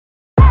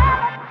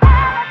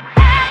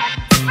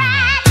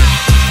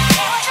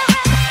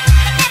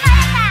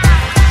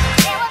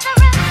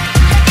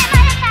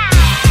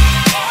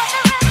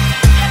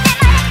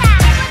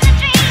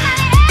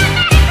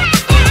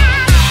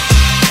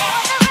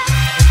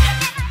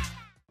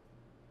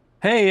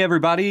Hey,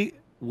 everybody.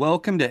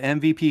 Welcome to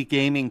MVP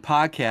Gaming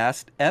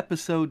Podcast,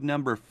 episode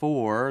number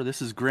 4.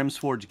 This is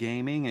Grimsforge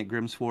Gaming at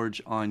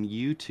Grimsforge on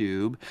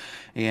YouTube.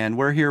 And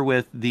we're here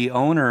with the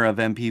owner of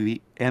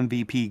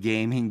MVP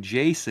Gaming,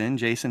 Jason.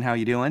 Jason, how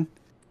you doing?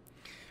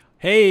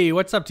 Hey,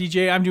 what's up,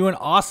 TJ? I'm doing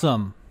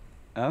awesome.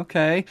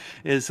 Okay.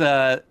 Is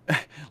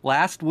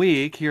last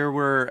week here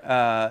we're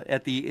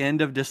at the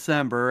end of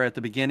December, at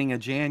the beginning of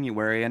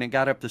January, and it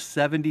got up to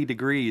 70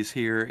 degrees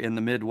here in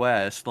the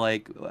Midwest.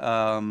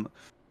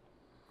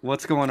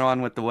 What's going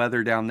on with the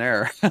weather down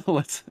there?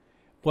 What's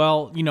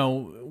Well,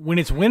 when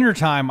it's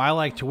wintertime, I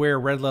like to wear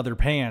red leather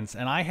pants,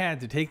 and I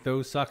had to take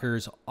those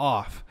suckers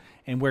off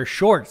and wear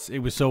shorts. It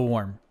was so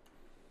warm.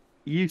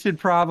 You should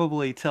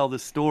probably tell the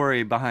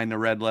story behind the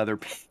red leather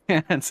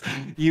pants.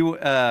 You,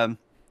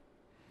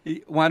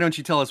 why don't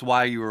you tell us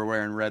why you were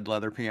wearing red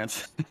leather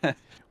pants?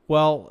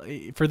 Well,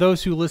 for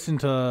those who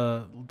listened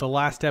to the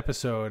last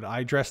episode,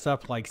 I dressed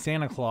up like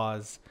Santa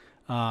Claus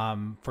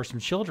for some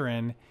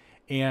children,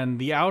 and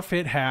the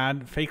outfit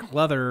had fake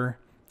leather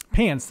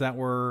pants that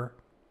were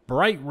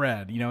bright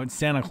red. It's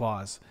Santa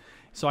Claus.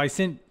 So I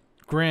sent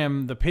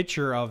Grim the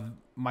picture of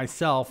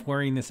myself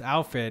wearing this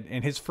outfit,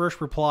 and his first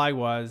reply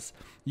was,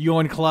 "You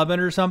going clubbing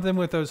or something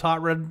with those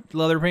hot red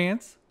leather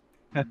pants?"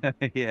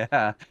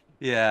 Yeah,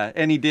 yeah,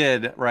 and he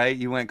did, right?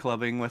 You went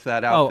clubbing with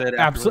that Oh, outfit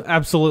afterward.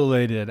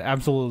 absolutely I did.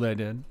 Absolutely I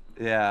did.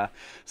 Yeah.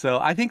 So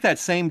I think that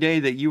same day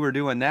that you were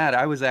doing that,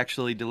 I was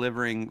actually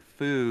delivering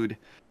food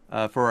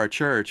for our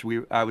church.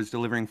 I was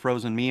delivering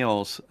frozen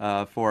meals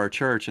for our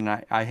church, and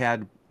I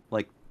had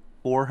like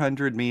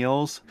 400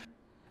 meals.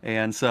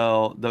 And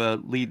so the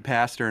lead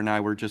pastor and I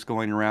were just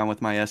going around with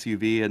my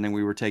SUV, and then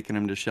we were taking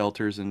them to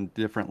shelters and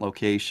different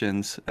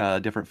locations,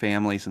 different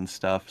families and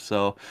stuff.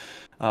 So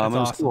That's it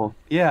was awesome. cool.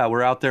 Yeah,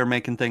 we're out there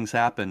making things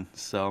happen.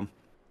 So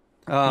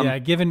um, Yeah,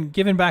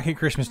 giving back at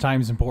Christmas time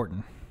is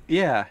important.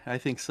 yeah, I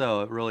think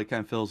so. It really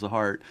kind of fills the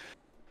heart.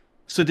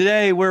 So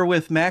today we're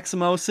with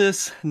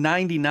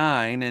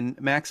Maximosis99, and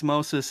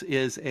Maximosis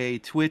is a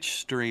Twitch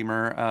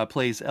streamer,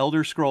 plays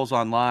Elder Scrolls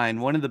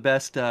Online, one of the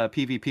best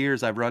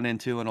PvPers I've run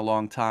into in a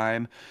long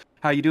time.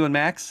 How you doing,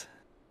 Max?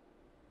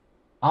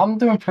 I'm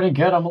doing pretty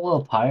good. I'm a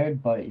little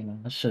tired, but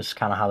that's just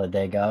kind of how the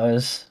day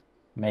goes.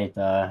 Made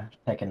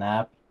take a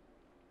nap,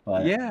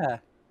 but Yeah.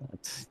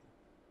 it's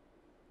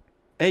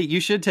Hey, you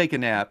should take a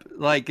nap.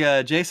 Like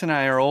Jason and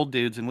I are old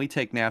dudes, and we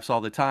take naps all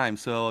the time,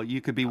 so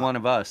you could be one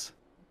of us.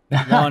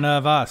 One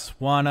of us.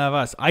 One of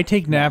us. I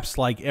take yeah, naps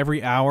like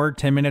every hour,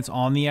 10 minutes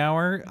on the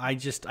hour. I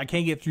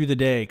can't get through the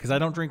day because I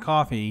don't drink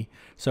coffee.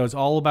 So it's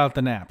all about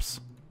the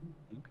naps.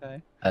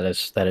 Okay.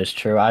 that is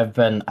true. I've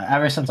been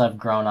ever since I've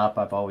grown up,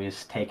 I've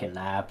always taken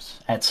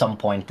naps at some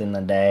point in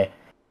the day.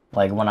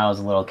 Like when I was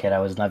a little kid, I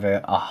was never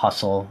a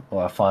hustle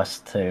or a fuss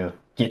to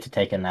get to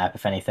take a nap.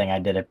 If anything, I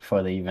did it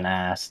before they even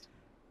asked.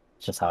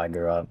 It's just how I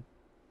grew up.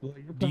 Well,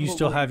 you're Do you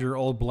still probably have your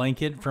old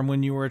blanket from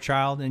when you were a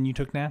child and you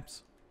took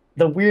naps?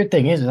 The weird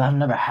thing is I've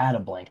never had a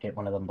blanket,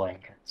 one of them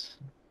blankets.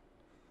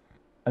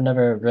 I've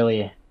never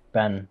really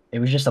been. It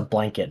was just a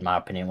blanket, in my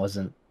opinion. It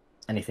wasn't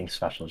anything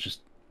special. It's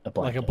just a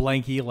Like a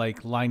blanket. blankie,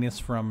 like Linus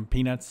from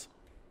Peanuts?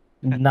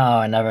 No,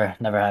 I never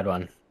had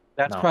one.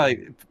 that's No.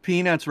 probably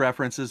Peanuts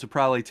references are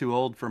probably too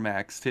old for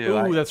Max too.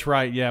 Ooh, that's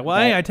right. Yeah. Well,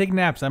 hey, That I take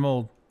naps. I'm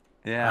old.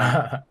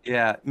 Yeah.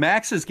 Yeah.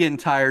 Max is getting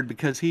tired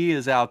because he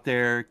is out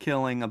there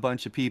killing a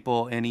bunch of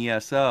people in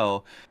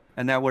ESO,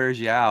 and that wears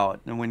you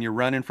out. And when you're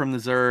running from the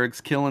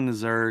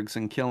Zergs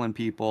and killing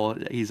people,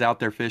 he's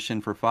out there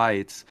fishing for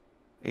fights.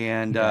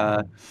 And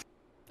yeah.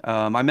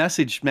 I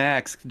messaged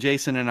Max.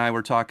 Jason and I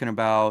were talking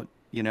about,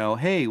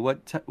 hey,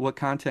 what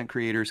content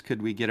creators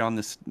could we get on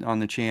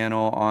the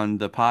channel, on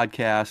the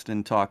podcast,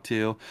 and talk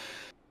to?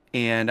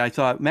 And I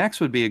thought Max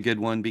would be a good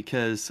one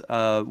because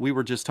we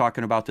were just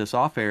talking about this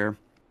off air,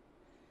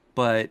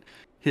 but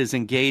his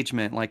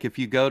engagement, like if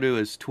you go to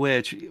his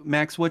Twitch,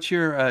 Max, what's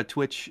your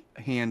Twitch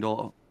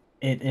handle?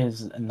 It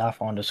is enough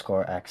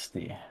underscore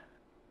XD.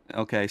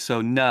 Okay,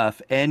 so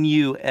Nuff,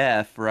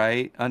 Nuf,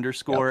 right? Yep.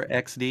 Underscore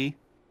XD.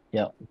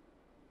 Yep.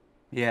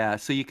 Yeah,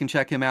 so you can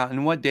check him out.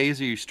 And what days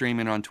are you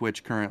streaming on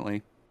Twitch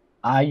currently?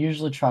 I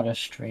usually try to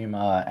stream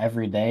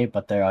every day,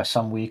 but there are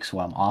some weeks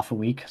where I'm off a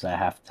week because I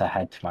have to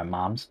head to my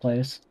mom's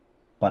place.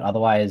 But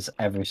otherwise,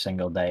 every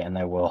single day, and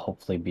there will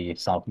hopefully be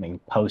something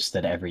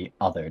posted every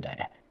other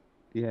day.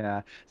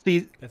 Yeah.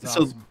 See, That's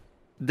so awesome.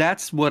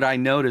 that's what I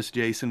noticed,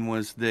 Jason,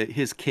 was that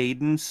his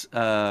cadence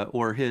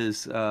or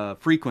his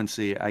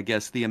frequency, I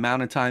guess, the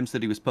amount of times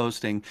that he was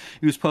posting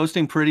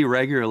pretty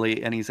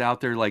regularly, and he's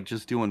out there like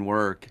just doing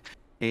work.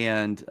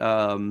 And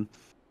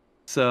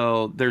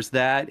so there's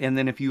that. And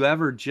then if you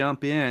ever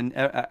jump in,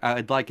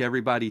 I'd like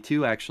everybody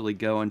to actually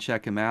go and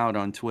check him out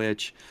on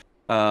Twitch.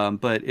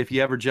 But if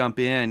you ever jump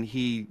in,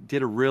 he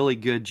did a really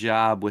good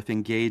job with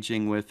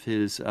engaging with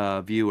his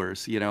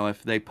viewers.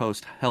 If they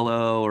post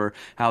hello or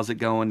how's it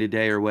going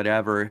today or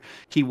whatever,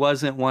 he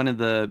wasn't one of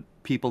the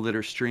people that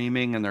are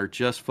streaming and they're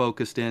just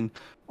focused in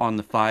on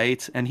the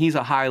fights. And he's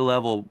a high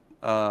level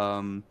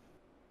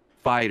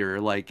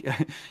fighter. Like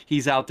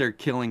he's out there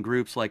killing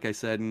groups, like I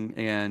said,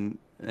 and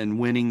and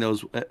winning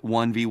those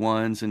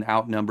 1v1s and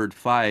outnumbered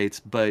fights,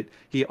 but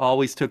he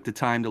always took the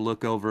time to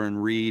look over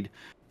and read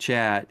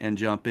chat and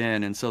jump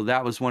in. And so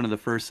that was one of the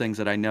first things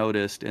that I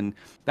noticed. And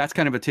that's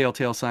kind of a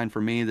telltale sign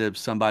for me that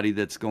somebody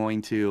that's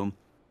going to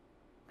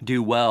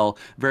do well.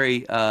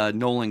 Very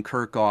Nolan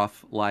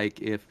Kirchhoff,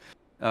 like if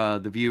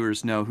the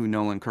viewers know who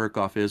Nolan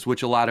Kirchhoff is,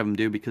 which a lot of them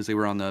do because they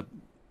were on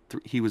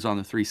he was on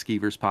the Three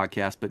Skeevers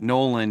podcast, but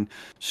Nolan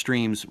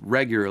streams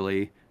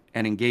regularly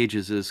and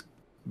engages his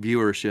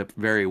viewership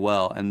very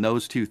well. And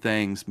those two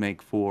things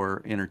make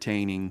for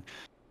entertaining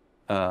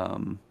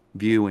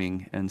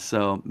viewing. And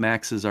so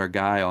Max is our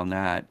guy on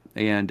that.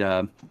 And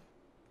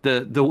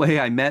the way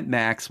I met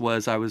Max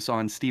was I was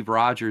on Steve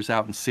Rogers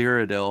out in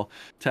Cyrodiil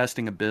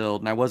testing a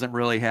build, and I wasn't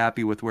really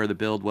happy with where the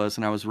build was,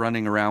 and I was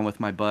running around with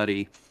my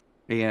buddy,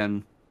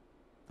 and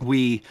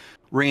we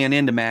ran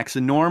into Max.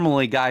 And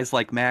normally guys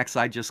like Max,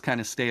 I just kind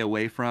of stay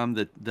away from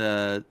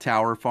the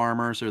tower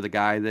farmers or the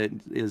guy that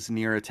is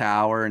near a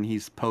tower and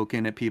he's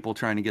poking at people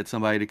trying to get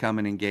somebody to come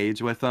and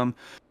engage with them.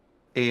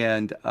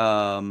 And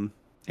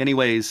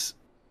anyways,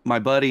 my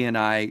buddy and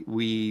I,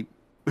 we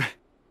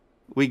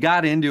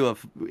got into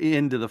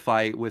the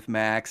fight with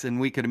Max, and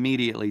we could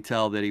immediately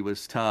tell that he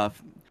was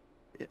tough.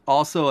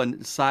 Also,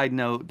 a side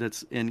note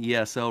that's in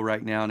ESO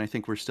right now, and I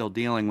think we're still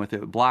dealing with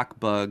it, block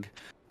bug.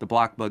 The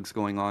block bug's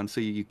going on,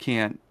 so you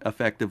can't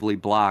effectively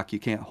block. You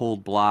can't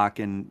hold block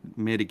and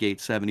mitigate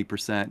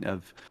 70%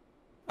 of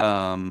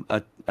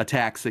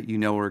attacks that you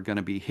know are going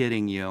to be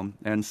hitting you.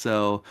 And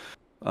so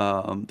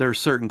there are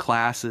certain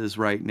classes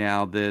right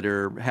now that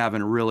are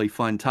having a really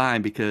fun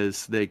time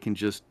because they can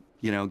just,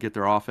 get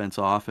their offense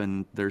off,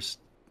 and there's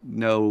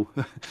no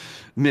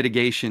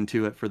mitigation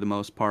to it for the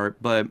most part.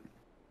 But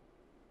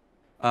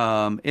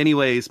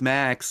anyways,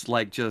 Max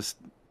just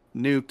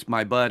nuked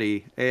my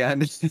buddy,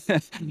 and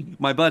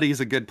my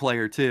buddy's a good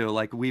player too.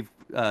 Like we've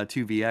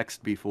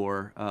 2vx'd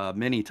before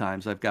many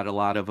times. I've got a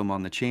lot of them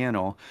on the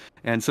channel.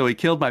 And so he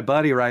killed my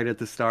buddy right at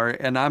the start,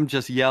 and I'm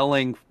just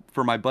yelling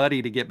for my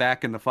buddy to get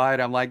back in the fight.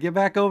 I'm like, get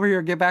back over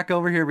here,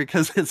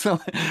 because it's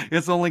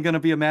only going to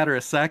be a matter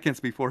of seconds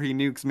before he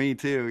nukes me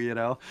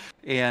too,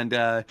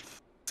 And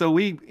so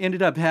we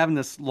ended up having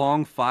this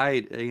long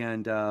fight,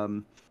 and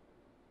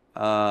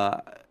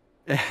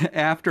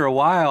after a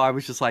while, I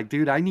was just like,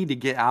 dude, I need to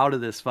get out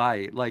of this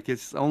fight. Like,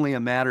 it's only a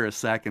matter of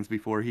seconds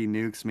before he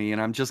nukes me,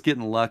 and I'm just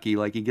getting lucky.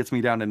 Like, he gets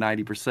me down to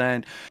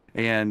 90%,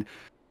 and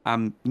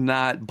I'm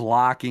not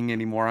blocking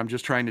anymore. I'm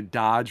just trying to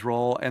dodge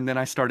roll, and then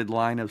I started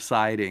line of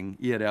sighting,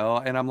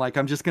 and I'm like,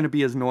 I'm just going to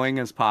be as annoying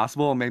as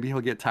possible, and maybe he'll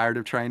get tired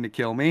of trying to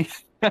kill me.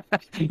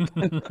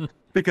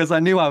 Because I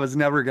knew I was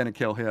never going to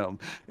kill him,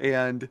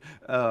 and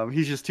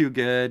he's just too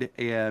good,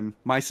 and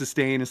my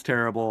sustain is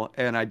terrible,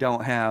 and I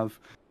don't have...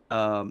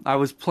 I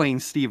was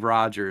playing Steve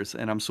Rogers,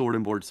 and I'm sword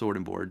and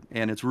board,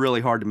 and it's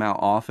really hard to mount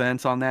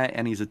offense on that,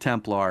 and he's a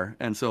Templar,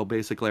 and so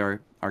basically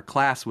our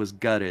class was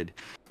gutted,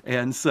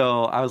 and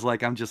so I was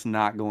like, I'm just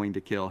not going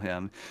to kill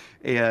him.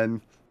 And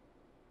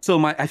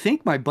so I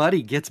think my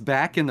buddy gets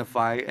back in the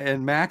fight,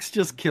 and Max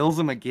just kills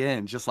him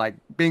again, just like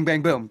bing,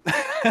 bang, boom.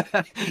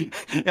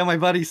 And my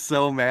buddy's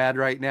so mad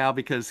right now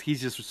because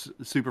he's just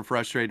super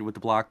frustrated with the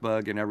block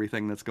bug and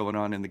everything that's going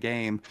on in the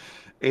game.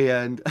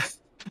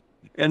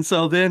 And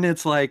so then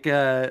it's like,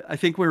 I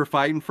think we were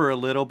fighting for a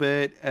little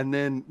bit, and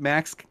then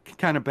Max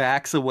kind of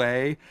backs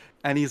away,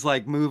 and he's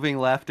like moving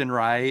left and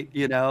right,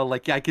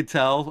 like I could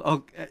tell.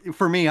 Oh,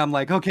 for me, I'm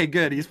like, okay,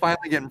 good. He's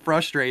finally getting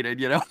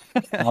frustrated, I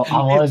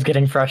was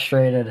getting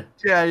frustrated.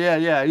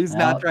 Yeah. He's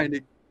not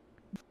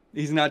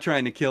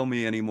trying to kill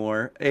me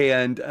anymore.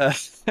 And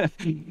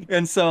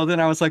and so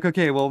then I was like,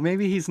 okay, well,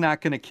 maybe he's not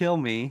going to kill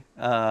me.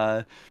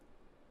 And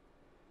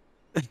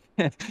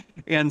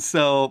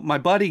so my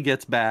buddy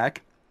gets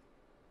back.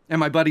 And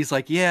my buddy's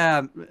like,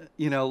 yeah,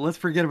 let's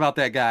forget about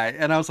that guy.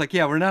 And I was like,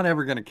 yeah, we're not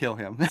ever going to kill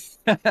him.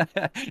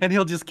 And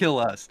he'll just kill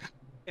us.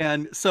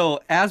 And so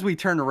as we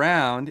turn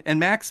around, and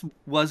Max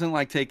wasn't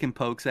like taking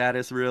pokes at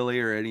us really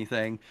or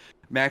anything.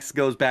 Max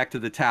goes back to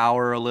the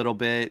tower a little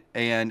bit.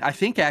 And I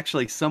think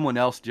actually someone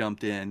else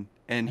jumped in,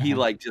 and he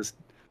just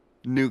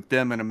nuked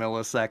them in a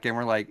millisecond.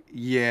 We're like,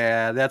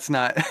 yeah, that's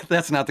not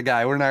the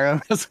guy. We're not going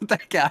to mess with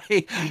that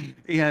guy.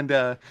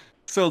 And,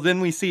 so then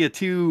we see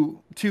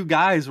two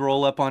guys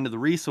roll up onto the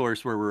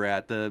resource where we're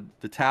at, the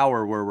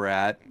tower where we're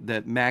at,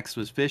 that Max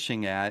was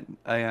fishing at.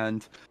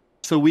 And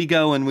so we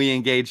go and we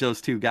engage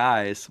those two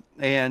guys,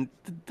 and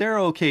they're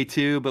okay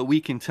too, but we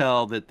can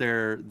tell that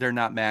they're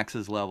not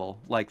Max's level.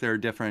 Like, they're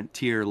a different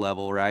tier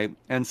level, right?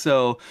 And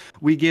so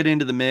we get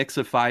into the mix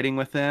of fighting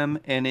with them,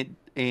 and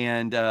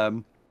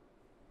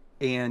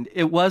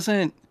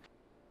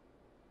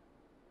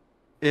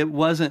it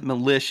wasn't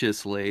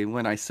maliciously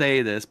when I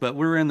say this, but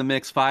we're in the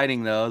mix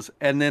fighting those,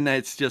 and then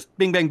it's just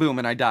bing, bang, boom,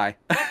 and I die.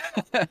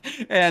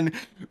 and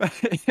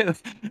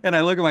and I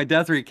look at my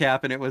death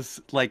recap, and it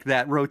was like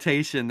that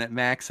rotation that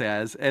Max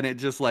has, and it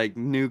just like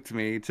nuked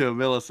me to a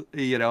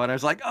and I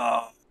was like,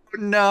 oh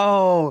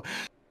no.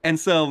 And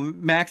so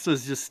Max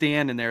was just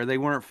standing there. They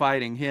weren't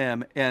fighting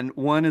him. And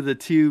one of the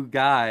two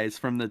guys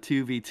from the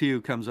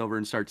 2v2 comes over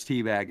and starts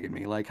teabagging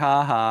me, like,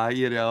 ha ha,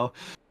 you know.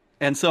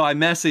 And so I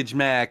messaged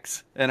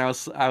Max and I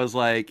was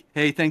like,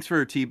 hey, thanks for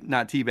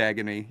not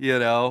teabagging me, you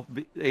know.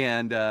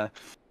 And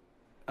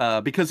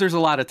because there's a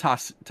lot of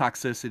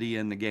toxicity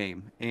in the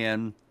game.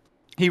 And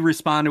he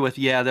responded with,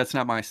 yeah, that's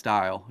not my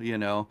style, you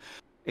know.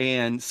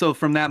 And so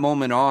from that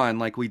moment on,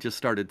 like we just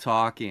started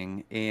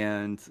talking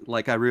and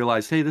like I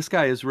realized, hey, this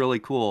guy is really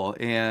cool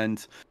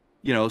and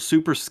you know,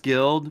 super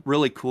skilled,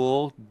 really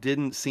cool,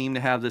 didn't seem to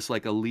have this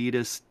like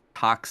elitist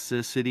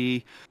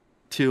toxicity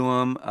to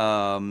him.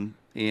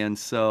 And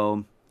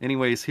so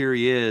anyways, here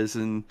he is.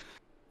 And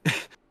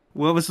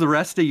what was the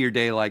rest of your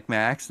day like,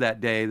 Max,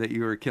 that day that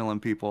you were killing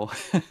people?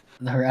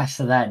 The rest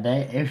of that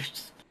day, it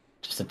was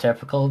just a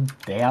typical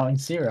day out in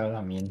Zero.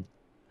 I mean,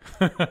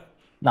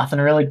 nothing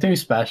really too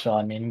special.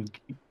 I mean,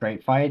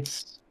 great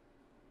fights.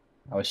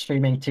 I was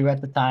streaming too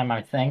at the time,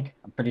 I think.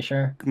 I'm pretty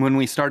sure. When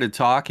we started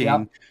talking,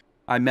 Yep.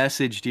 I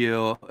messaged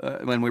you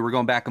when we were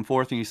going back and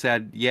forth, and you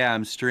said, "Yeah,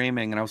 I'm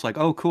streaming," and I was like,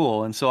 "Oh,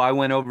 cool." And so I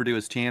went over to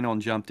his channel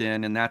and jumped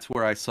in, and that's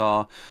where I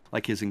saw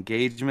like his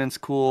engagement's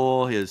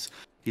cool. He's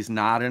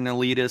not an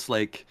elitist,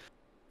 like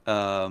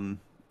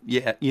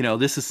yeah, you know,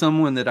 this is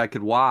someone that I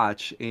could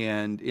watch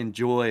and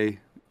enjoy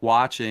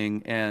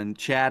watching and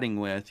chatting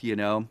with, you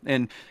know.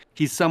 And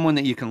he's someone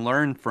that you can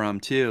learn from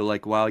too.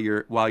 Like while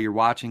you're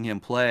watching him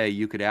play,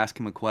 you could ask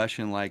him a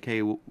question like,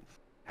 "Hey,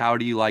 how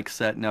do you like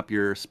setting up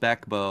your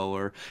spec bow?"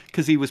 Or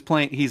because he's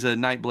a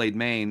Nightblade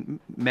main,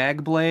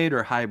 Magblade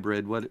or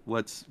hybrid.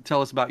 What's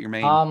tell us about your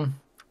main? Um,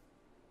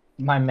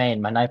 my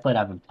Nightblade,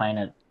 I've been playing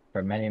it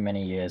for many,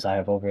 many years. I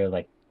have over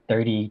like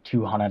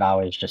 3,200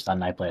 hours just on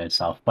Nightblade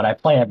itself, but I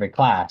play every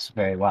class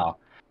very well.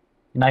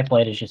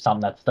 Nightblade is just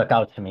something that stuck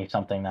out to me,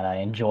 something that I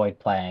enjoyed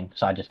playing,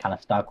 so I just kind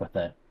of stuck with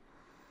it.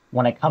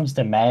 When it comes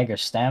to mag or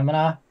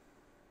stamina,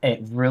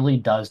 it really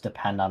does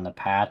depend on the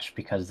patch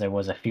because there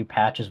was a few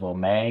patches where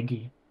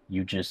mag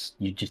you just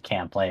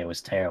can't play. It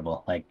was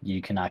terrible. Like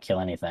you cannot kill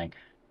anything.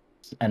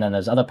 And then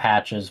there's other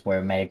patches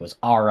where mag was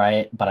all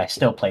right, but I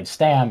still played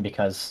Stam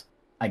because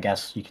I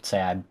guess you could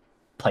say I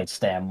played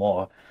Stam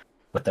more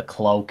with the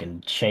cloak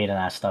and shade and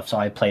that stuff. So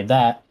I played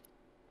that.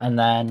 And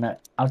then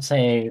I would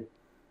say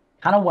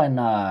kind of when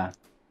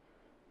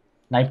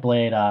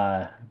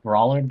Nightblade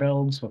brawler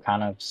builds were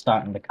kind of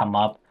starting to come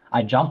up,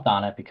 I jumped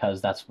on it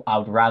because that's I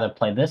would rather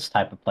play this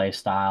type of play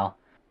style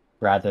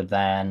rather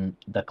than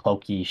the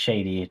cloaky,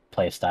 shady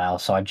play style.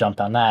 So I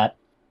jumped on that,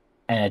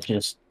 and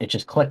it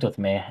just clicked with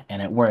me,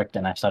 and it worked,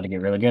 and I started to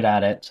get really good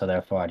at it. So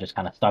therefore, I just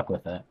kind of stuck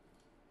with it.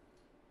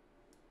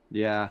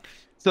 Yeah.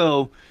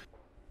 So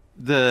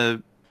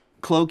the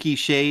cloaky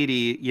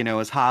shady, you know,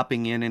 is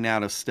hopping in and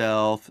out of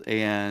stealth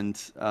and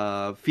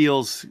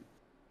feels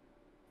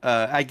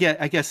I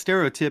guess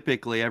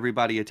stereotypically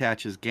everybody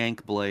attaches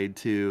Gank Blade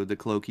to the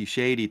Cloaky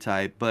Shady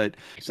type, but the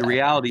Exactly.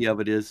 reality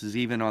of it is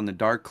even on the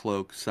Dark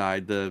Cloak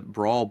side, the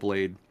Brawl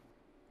Blade,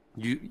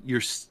 you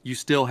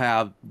still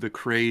have the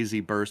crazy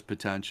burst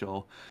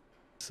potential.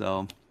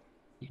 So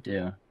You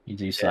do. You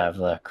do still yeah, have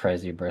the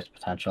crazy burst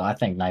potential. I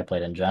think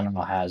Nightblade in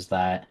general has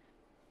that.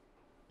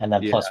 And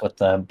then yeah, plus with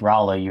the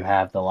Brawler, you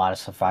have a lot of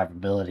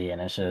survivability,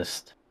 and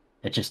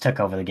it just took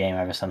over the game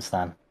ever since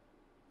then.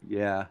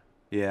 yeah,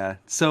 yeah.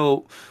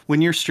 So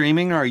when you're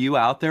streaming, are you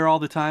out there all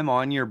the time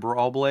on your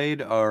Brawl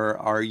Blade, or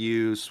are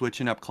you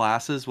switching up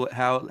classes?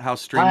 How's I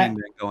streaming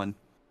been going?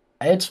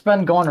 It's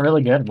been going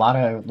really good. A lot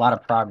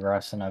of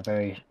progress in a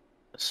very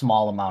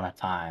small amount of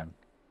time.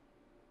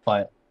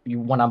 But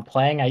when I'm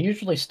playing, I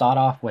usually start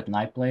off with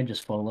Nightblade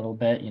just for a little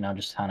bit,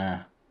 just kind of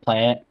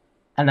play it,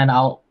 and then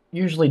I'll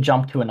usually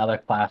jump to another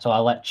class. So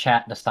I'll let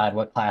chat decide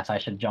what class I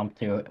should jump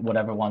to,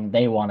 whatever one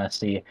they want to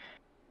see.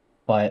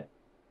 But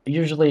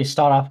usually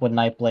start off with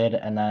Nightblade,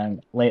 and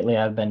then lately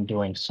I've been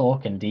doing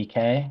Sulk and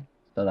DK.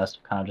 So that's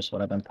kind of just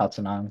what I've been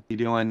putzing on. You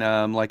doing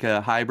like a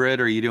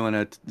hybrid, or are you doing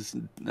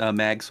a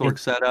Mag Sorg It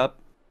setup?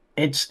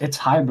 it's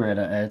hybrid.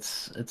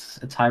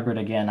 It's hybrid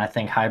again. I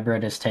think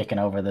hybrid is taking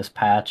over this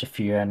patch. If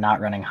you're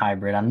not running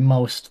hybrid on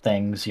most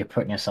things, you're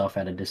putting yourself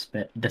at a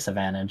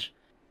disadvantage.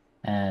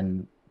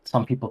 And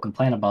some people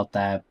complain about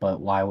that, but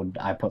why would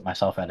I put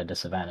myself at a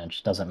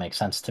disadvantage? Doesn't make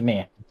sense to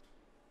me.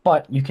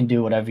 But you can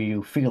do whatever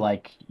you feel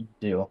like you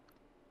do.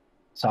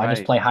 So I just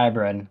Right. play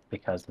hybrid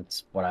because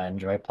it's what I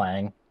enjoy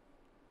playing.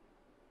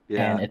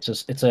 And Yeah.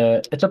 it's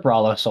a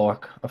brawler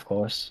sork, of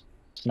course.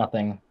 It's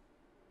nothing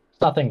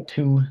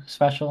too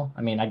special.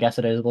 I mean, I guess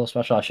it is a little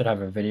special. I should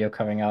have a video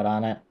coming out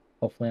on it,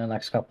 hopefully in the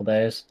next couple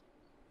days.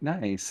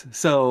 Nice.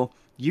 So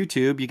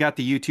YouTube, you got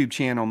the YouTube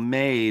channel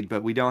made,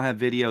 but we don't have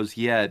videos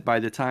yet. By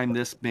the time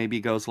this maybe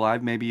goes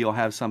live, maybe you'll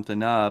have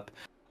something up.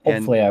 And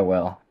Hopefully I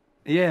will.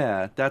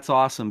 yeah, that's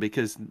awesome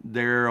because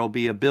there'll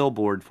be a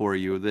billboard for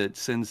you that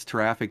sends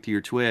traffic to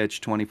your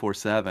Twitch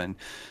 24/7.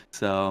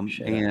 So,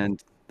 Appreciate it.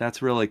 and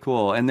that's really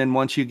cool. And then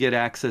once you get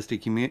access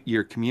to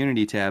your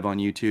community tab on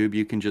YouTube,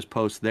 you can just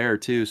post there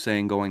too,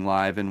 saying going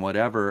live and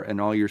whatever,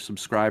 and all your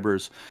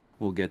subscribers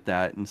will get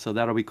that. And so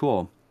that'll be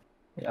cool.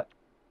 Yep.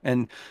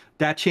 And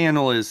that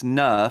channel is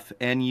Nuff,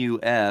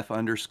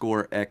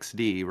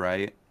 NUF_XD,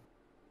 right?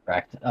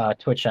 Correct.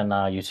 Twitch and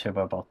YouTube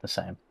are both the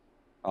same.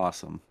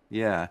 Awesome.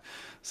 Yeah.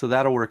 So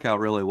that'll work out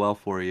really well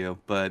for you.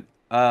 But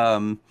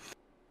um,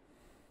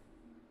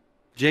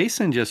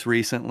 Jason just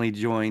recently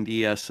joined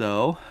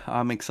ESO.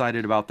 I'm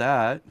excited about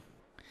that.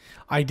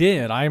 I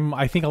did.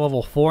 I think a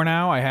level 4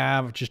 now. I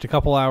have just a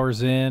couple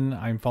hours in.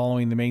 I'm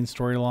following the main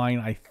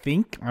storyline. I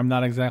think I'm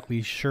not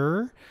exactly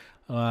sure.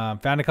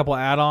 Found a couple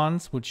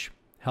add-ons which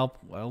help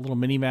a little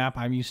mini map.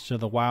 I'm used to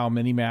the WoW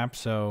mini map,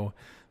 so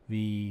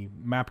the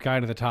map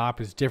guide at the top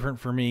is different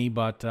for me.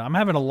 But I'm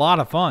having a lot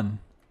of fun.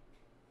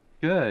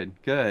 Good,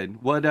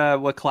 good.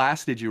 What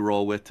class did you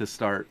roll with to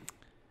start?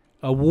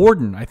 A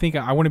warden. I think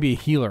I want to be a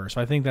healer, so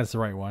I think that's the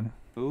right one.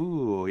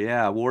 Ooh,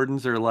 yeah,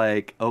 wardens are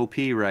like OP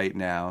right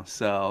now.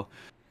 So,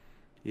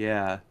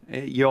 yeah,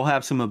 you'll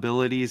have some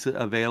abilities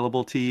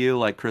available to you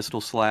like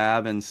Crystal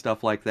Slab and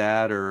stuff like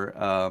that, or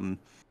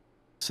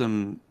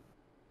some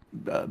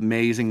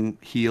amazing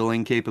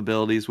healing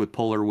capabilities with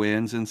Polar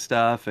Winds and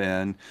stuff.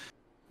 And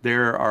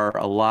there are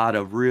a lot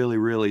of really,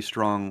 really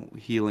strong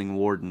healing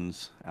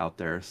wardens out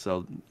there.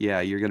 So, yeah,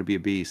 you're going to be a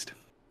beast.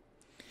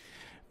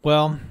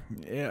 Well,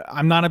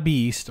 I'm not a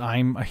beast.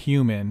 I'm a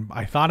human.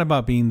 I thought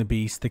about being the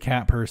beast, the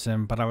cat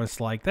person, but I was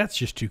like, that's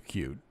just too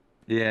cute.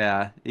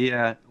 Yeah,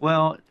 yeah.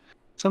 Well,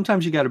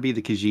 sometimes you got to be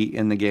the Khajiit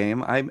in the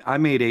game. I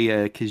made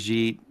a,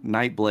 Khajiit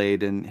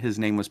Nightblade, and his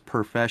name was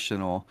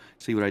Professional.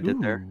 See what I did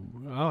there?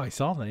 Ooh. Oh, I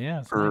saw that. Yeah,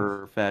 it's nice.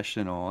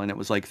 Professional, and it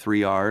was like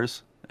 3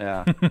 R's.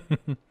 Yeah.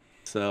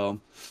 So,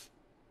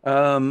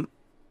 um,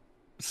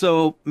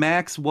 so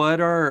Max,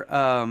 what are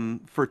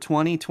for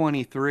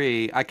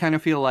 2023? I kind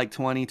of feel like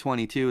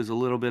 2022 is a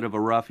little bit of a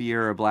rough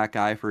year, a black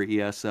eye for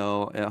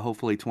ESO.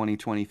 Hopefully,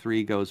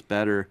 2023 goes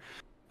better.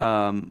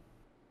 Um,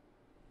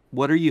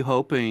 what are you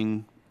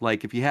hoping?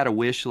 Like, if you had a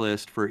wish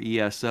list for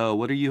ESO,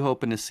 what are you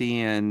hoping to see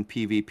in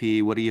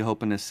PvP? What are you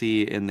hoping to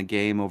see in the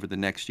game over the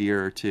next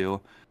year or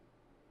two?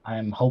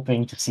 I'm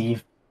hoping to see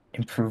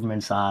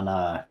improvements on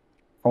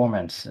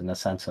performance in the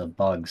sense of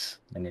bugs.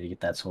 I need to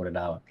get that sorted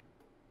out.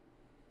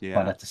 But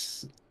Yeah. at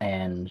this,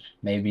 and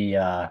maybe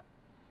the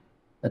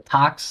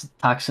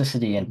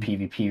toxicity in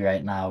PvP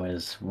right now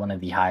is one of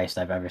the highest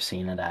I've ever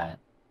seen it at.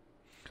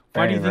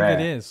 Why do Very you think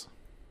that rare. is?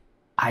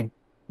 I,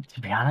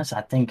 to be honest,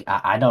 I think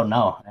I don't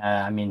know.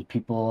 I mean,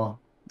 people.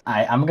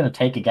 I'm gonna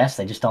take a guess.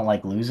 They just don't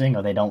like losing,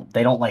 or they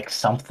don't like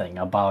something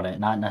about it.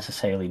 Not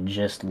necessarily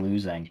just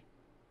losing.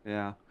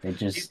 Yeah. They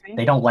Do you just think?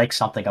 they don't like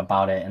something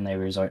about it, and they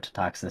resort to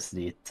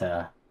toxicity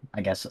to,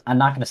 I guess, I'm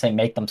not gonna say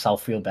make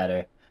themselves feel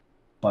better,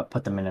 but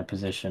put them in a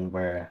position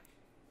where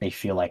they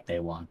feel like they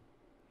won.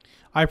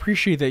 I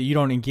appreciate that you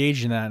don't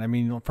engage in that. I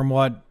mean, from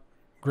what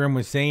Grim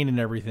was saying and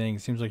everything,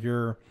 it seems like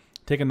you're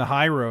taking the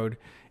high road,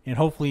 and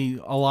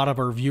hopefully, a lot of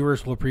our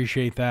viewers will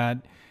appreciate that,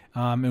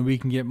 and we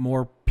can get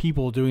more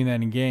people doing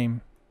that in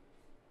game.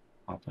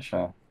 Oh, for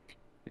sure.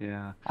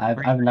 Yeah. I've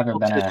Are you I've never able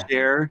been to a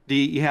share? Do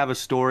you have a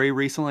story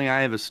recently?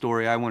 I have a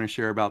story I want to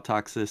share about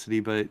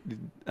toxicity, but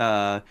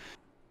uh,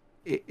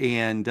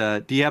 and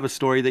do you have a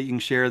story that you can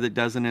share that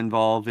doesn't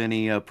involve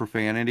any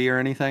profanity or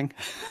anything?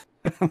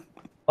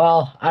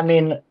 well, I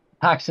mean,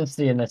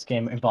 toxicity in this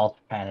game involves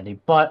profanity,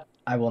 but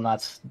I will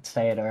not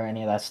say it or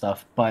any of that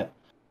stuff. But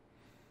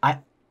I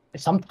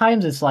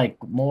sometimes it's like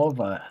more of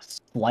a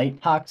slight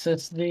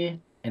toxicity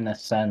in the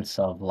sense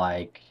of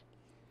like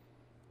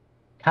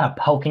kind of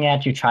poking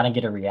at you, trying to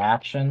get a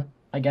reaction,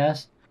 I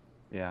guess.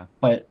 Yeah.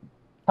 But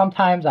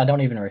sometimes I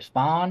don't even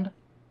respond,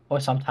 or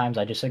sometimes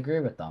I just agree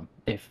with them.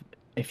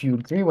 If you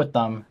agree with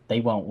them,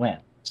 they won't win.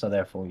 So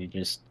therefore, you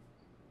just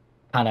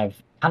kind of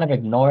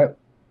ignore it,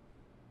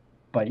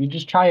 but you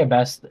just try your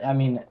best. I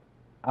mean,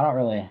 I don't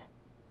really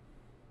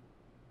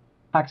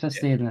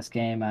toxicity in this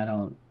game. I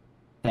don't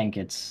think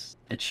it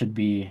should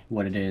be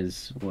what it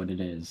is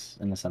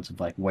in the sense of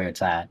like where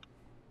it's at.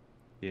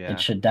 It Yeah.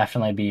 should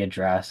definitely be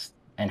addressed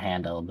and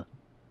handled,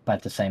 but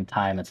at the same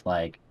time, it's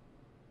like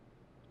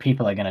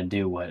people are gonna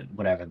do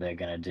whatever they're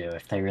gonna do.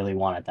 If they really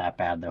want it that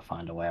bad, they'll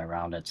find a way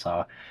around it.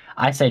 So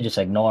I say just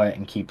ignore it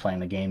and keep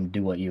playing the game.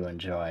 Do what you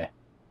enjoy.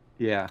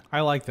 Yeah.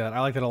 I like that. I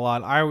like that a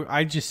lot.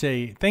 I just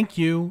say thank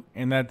you,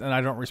 and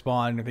I don't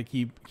respond. If they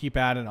keep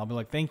at it, I'll be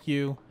like thank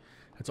you.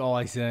 That's all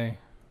I say.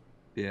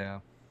 Yeah.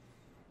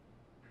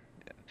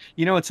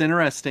 You know, it's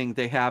interesting.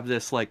 They have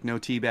this like no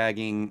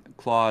teabagging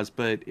clause,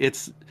 but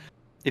it's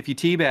if you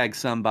teabag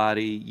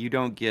somebody, you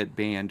don't get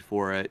banned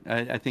for it.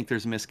 I think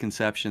there's a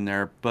misconception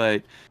there.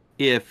 But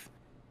if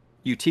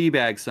you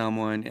teabag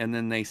someone and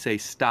then they say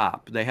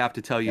stop, they have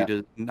to tell you Yeah,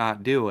 to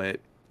not do it,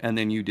 and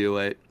then you do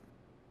it,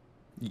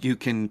 you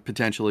can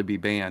potentially be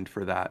banned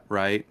for that,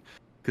 right?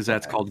 Because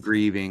that's called correct.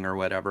 grieving or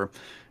whatever.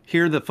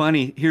 Here's the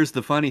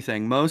funny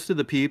thing. Most of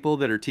the people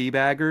that are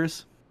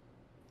teabaggers,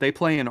 they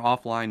play in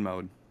offline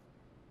mode.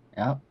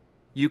 Yeah,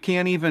 You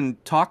can't even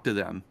talk to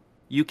them.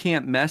 You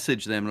can't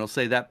message them. It'll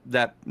say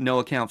that no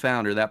account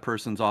found or that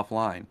person's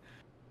offline.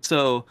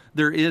 So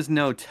there is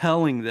no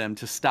telling them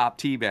to stop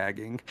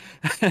teabagging.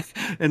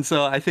 And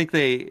so I think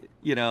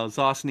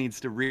ZOS needs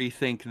to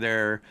rethink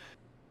their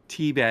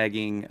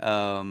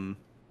teabagging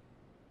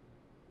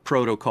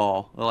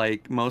protocol.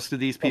 Like most of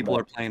these A people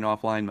little are playing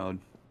offline mode.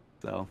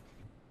 So,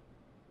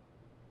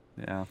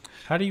 yeah.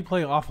 How do you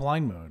play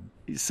offline mode?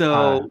 Uh,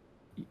 So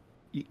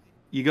you,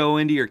 you go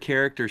into your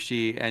character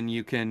sheet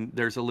and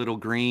there's a little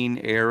green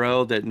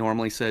arrow that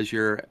normally says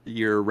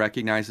you're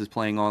recognized as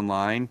playing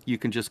online. You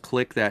can just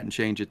click that and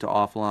change it to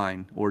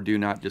offline or do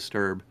not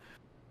disturb.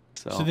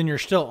 So So, then you're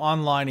still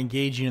online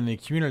engaging in the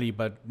community,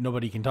 but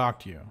nobody can talk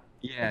to you.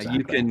 yeah, exactly.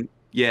 you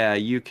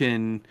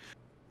can,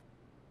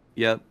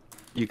 yep,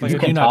 you can Like You a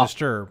do can not talk.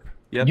 disturb.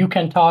 yep, You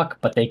can talk,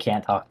 but they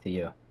can't talk to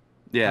you.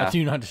 yeah.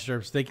 Do not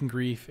disturb. So they can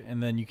grief,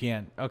 and then you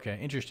can't. Okay,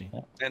 interesting.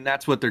 Yeah. And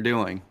that's what they're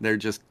doing. They're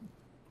just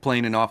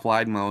playing in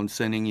offline mode,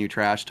 sending you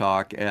trash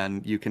talk,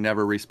 and you can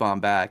never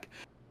respond back.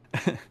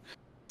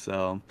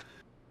 So,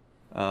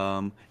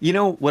 you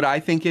know what I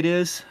think it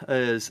is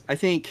I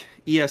think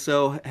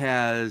ESO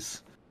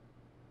has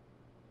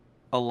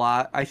a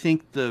lot. I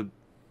think the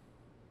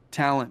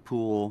talent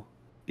pool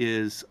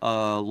is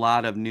a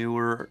lot of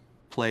newer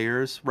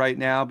players right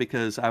now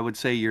because I would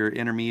say your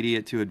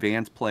intermediate to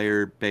advanced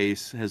player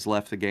base has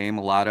left the game.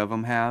 A lot of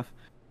them have.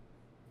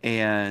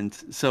 And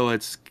so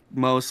it's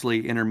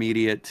mostly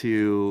intermediate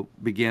to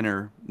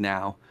beginner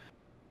now.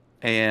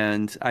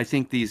 And I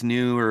think these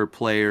newer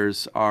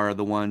players are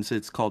the ones,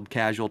 it's called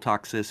casual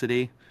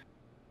toxicity.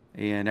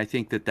 And I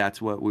think that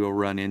that's what we'll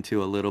run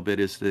into a little bit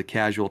is the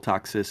casual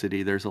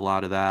toxicity. There's a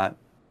lot of that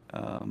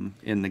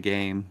in the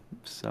game.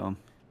 So,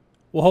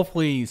 Well,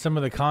 hopefully, some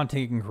of the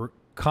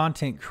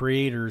content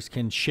creators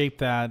can shape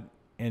that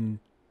and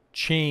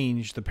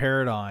change the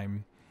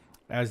paradigm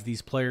as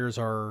these players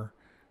are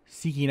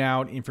seeking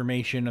out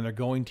information and they're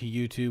going to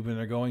YouTube and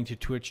they're going to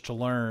Twitch to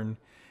learn.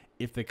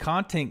 If the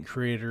content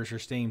creators are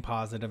staying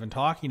positive and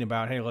talking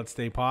about, hey, let's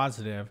stay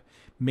positive,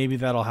 maybe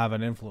that'll have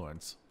an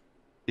influence.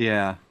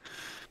 yeah.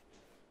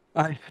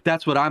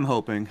 That's what I'm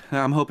hoping.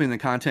 I'm hoping the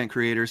content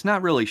creators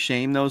not really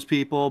shame those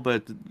people,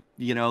 but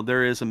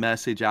there is a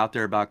message out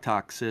there about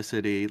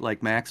toxicity.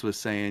 Like Max was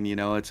saying,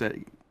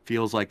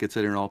 feels like it's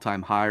at an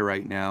all-time high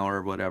right now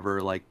or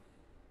whatever. Like,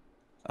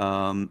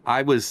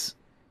 I was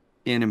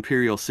in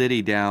Imperial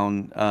City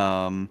down.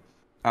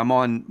 I'm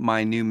on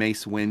my new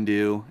Mace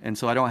Windu, and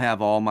so I don't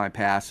have all my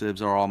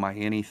passives or all my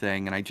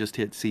anything, and I just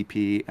hit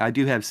CP. I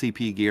do have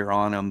CP gear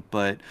on him,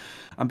 but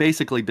I'm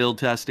basically build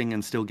testing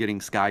and still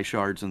getting sky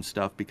shards and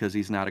stuff because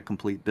he's not a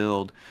complete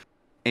build.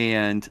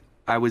 And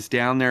I was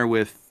down there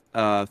with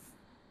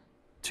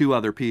two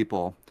other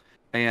people,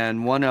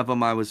 and one of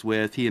them I was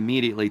with, he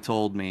immediately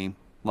told me,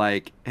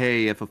 like,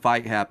 hey, if a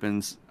fight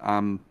happens,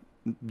 I'm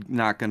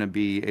not going to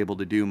be able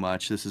to do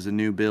much. This is a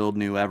new build,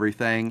 new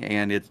everything,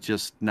 and it's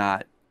just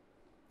not,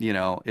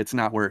 it's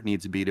not where it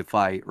needs to be to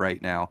fight right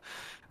now.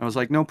 I was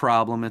like, no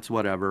problem, it's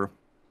whatever.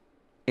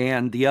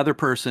 And the other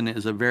person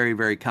is a very,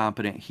 very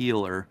competent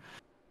healer.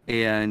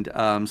 And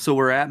so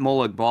we're at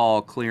Molag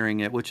Bal clearing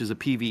it, which is a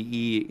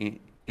PvE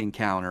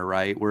encounter,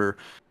 right? We're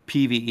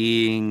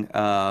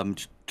PvEing,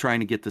 trying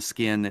to get the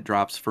skin that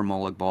drops for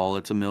Molag Bal.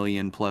 It's a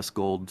 1,000,000+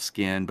 gold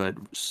skin, but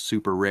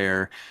super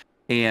rare.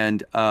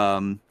 And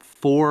I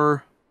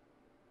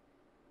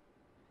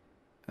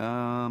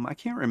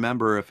can't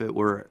remember if it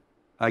were,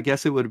 I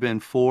guess it would have been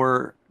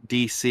 4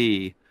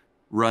 DC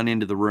run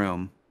into the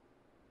room.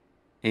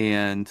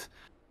 And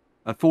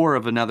four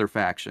of another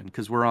faction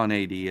because we're on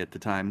AD at the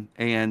time,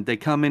 and they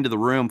come into the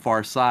room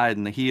far side,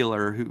 and the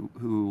healer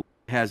who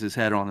has his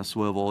head on a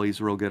swivel,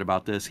 he's real good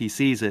about this. He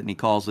sees it and he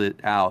calls it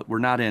out. We're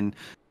not in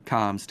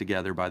comms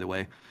together, by the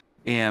way,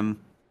 and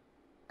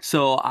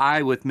so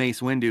I with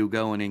Mace Windu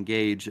go and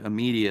engage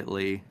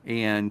immediately,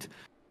 and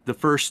the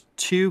first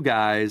two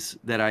guys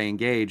that I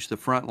engage, the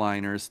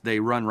frontliners, they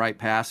run right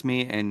past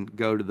me and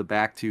go to the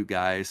back two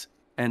guys.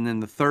 And then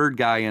the third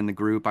guy in the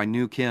group, I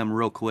nuke him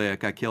real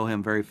quick. I kill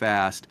him very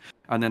fast.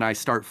 And then I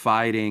start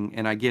fighting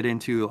and I get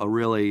into a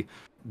really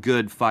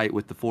good fight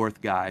with the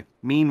fourth guy.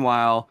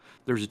 Meanwhile,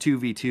 there's a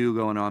 2v2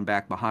 going on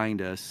back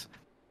behind us.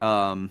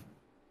 And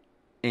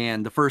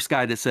the first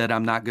guy that said,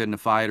 I'm not good in a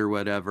fight or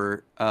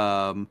whatever,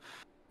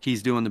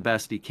 he's doing the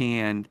best he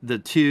can. The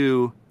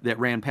two that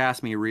ran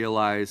past me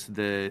realized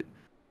that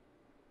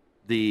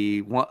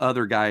the one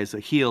other guy is a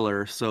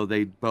healer, so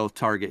they both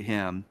target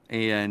him.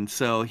 And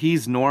so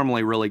he's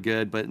normally really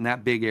good, but in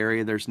that big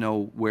area, there's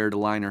nowhere to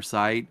line or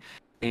sight.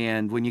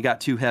 And when you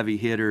got two heavy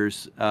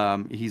hitters,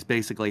 he's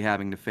basically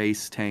having to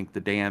face tank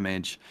the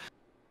damage,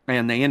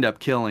 and they end up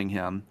killing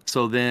him.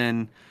 So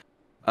then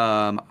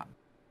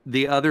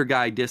the other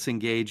guy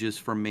disengages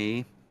from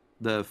me.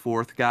 The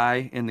fourth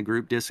guy in the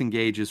group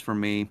disengages from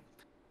me,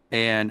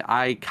 and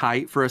I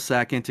kite for a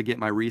second to get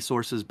my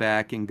resources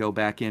back and go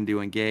back in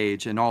to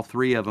engage. And all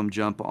three of them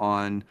jump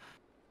on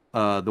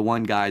the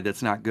one guy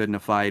that's not good in a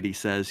fight, he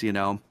says,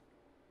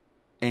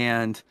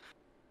 and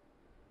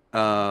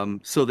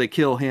so they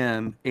kill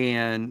him,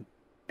 and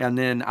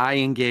then I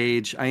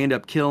engage. I end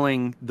up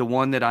killing the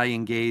one that I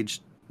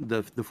engaged,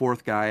 the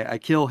fourth guy. I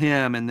kill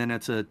him, and then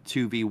it's a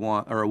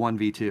 2v1 or a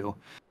 1v2,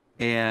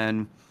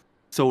 and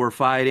So we're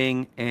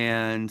fighting,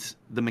 and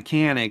the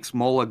mechanics,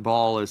 Molag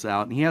Bal is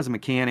out, and he has a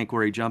mechanic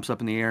where he jumps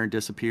up in the air and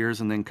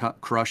disappears and then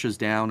crushes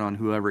down on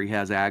whoever he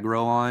has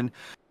aggro on.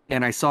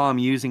 And I saw him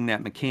using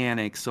that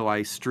mechanic, so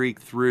I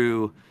streaked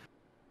through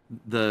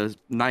the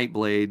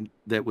Nightblade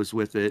that was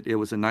with it. It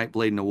was a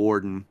Nightblade and a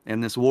Warden,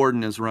 and this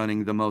Warden is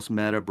running the most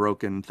meta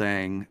broken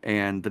thing,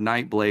 and the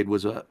Nightblade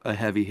was a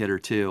heavy hitter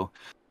too.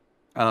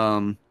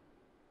 Um,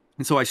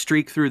 and so I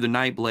streak through the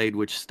Nightblade,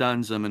 which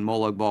stuns him, and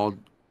Molag Bal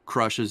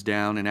crushes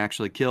down and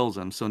actually kills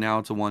him. So now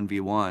it's a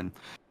 1v1.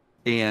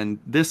 And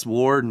this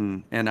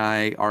Warden and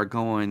I are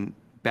going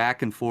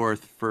back and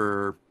forth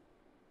for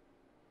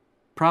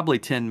probably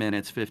 10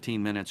 minutes,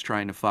 15 minutes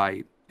trying to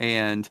fight.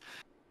 And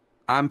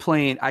I'm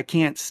playing, I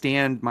can't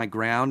stand my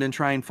ground and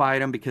try and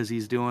fight him because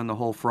he's doing the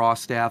whole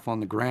frost staff on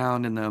the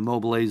ground and the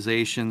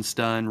immobilization,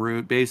 stun,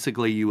 root.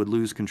 Basically, you would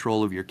lose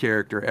control of your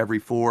character every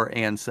 4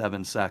 and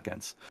 7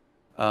 seconds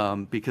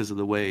because of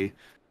the way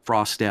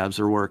frost stabs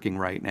are working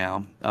right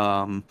now.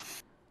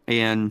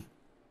 And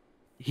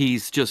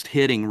he's just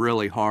hitting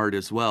really hard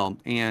as well.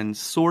 And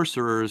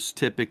sorcerers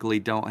typically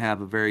don't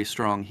have a very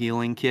strong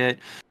healing kit.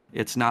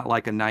 It's not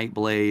like a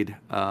Nightblade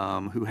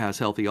who has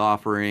healthy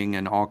offering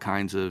and all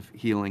kinds of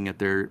healing at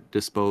their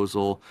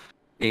disposal.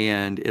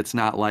 And it's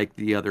not like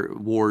the other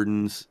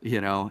wardens,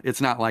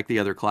 it's not like the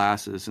other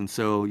classes. And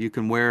so you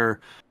can wear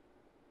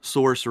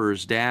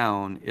sorcerers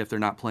down if they're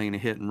not playing a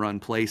hit and run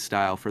play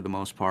style for the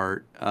most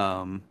part,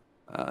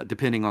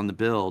 depending on the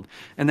build.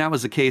 And that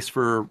was the case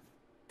for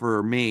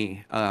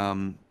me.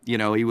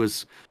 He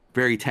was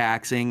very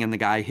taxing, and the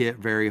guy hit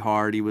very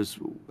hard. He was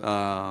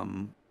a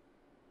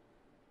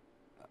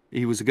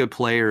good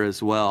player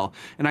as well.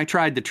 And I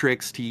tried the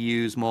tricks to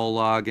use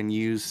Molag and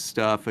use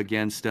stuff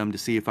against him to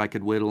see if I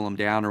could whittle him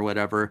down or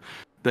whatever.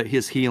 But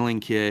his healing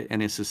kit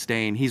and his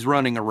sustain, he's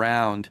running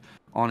around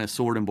on a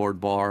sword and board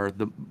bar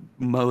the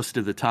most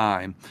of the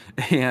time,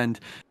 and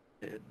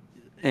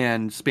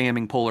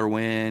spamming polar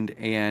wind,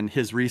 and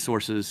his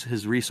resource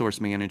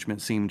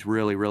management seemed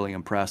really, really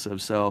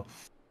impressive. So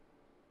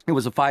it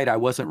was a fight I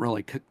wasn't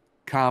really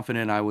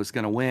confident I was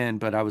going to win,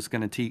 but I was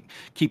going to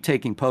keep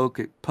taking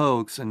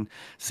pokes and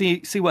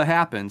see what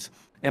happens.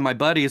 And my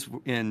buddies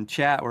in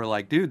chat were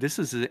like, dude, this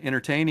is as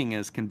entertaining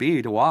as can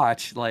be to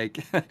watch.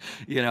 Like,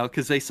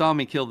 because they saw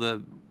me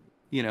kill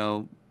you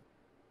know,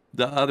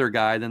 the other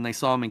guy, then they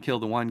saw me kill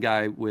the one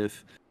guy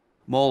with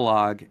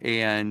Molag,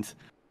 and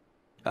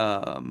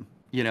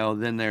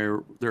then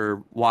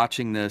they're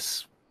watching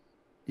this,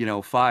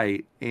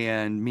 fight,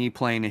 and me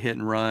playing a hit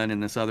and run,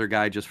 and this other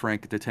guy just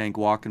Frank the Tank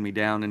walking me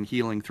down and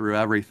healing through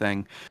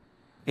everything.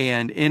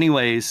 And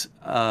anyways,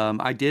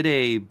 I did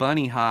a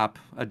bunny hop,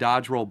 a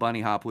dodge roll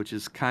bunny hop, which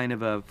is kind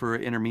of for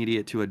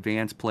intermediate to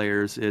advanced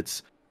players.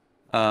 It's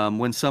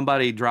when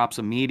somebody drops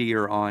a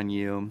meteor on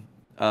you,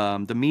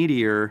 the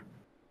meteor,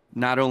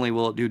 not only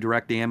will it do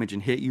direct damage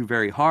and hit you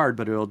very hard,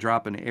 but it'll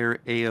drop an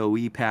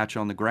AoE patch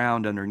on the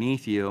ground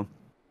underneath you.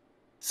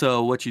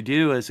 So what you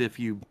do is if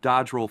you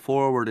dodge roll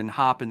forward and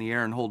hop in the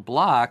air and hold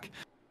block,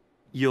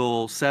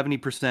 you'll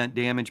 70%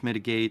 damage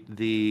mitigate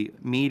the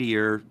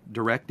meteor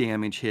direct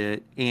damage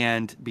hit.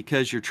 And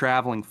because you're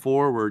traveling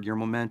forward, your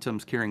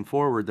momentum's carrying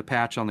forward, the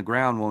patch on the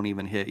ground won't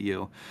even hit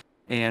you.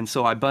 And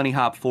so I bunny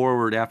hop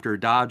forward after a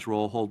dodge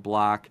roll, hold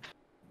block,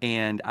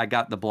 and I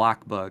got the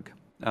block bug.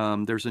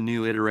 There's a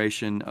new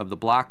iteration of the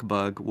block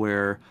bug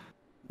where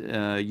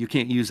you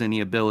can't use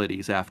any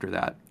abilities after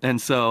that. And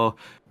so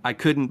I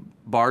couldn't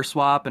bar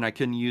swap and I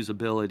couldn't use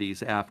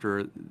abilities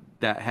after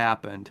that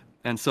happened.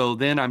 And so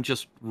then I'm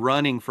just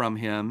running from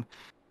him.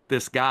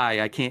 This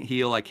guy, I can't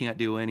heal, I can't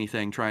do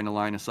anything, trying to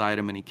line of sight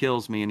him, and he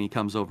kills me, and he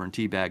comes over and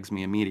teabags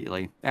me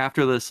immediately.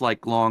 After this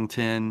like long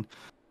 10,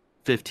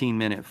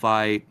 15-minute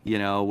fight,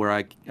 where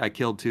I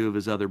killed two of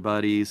his other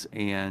buddies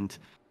and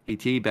he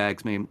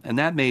teabags me, and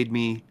that made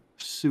me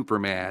super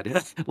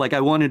mad. Like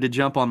I wanted to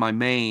jump on my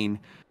main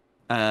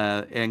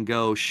and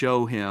go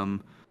show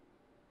him,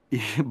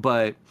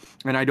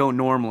 and I don't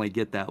normally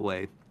get that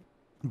way.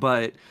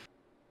 But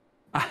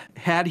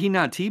had he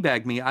not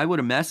teabagged me, I would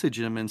have messaged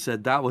him and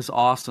said, that was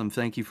awesome.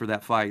 Thank you for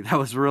that fight. That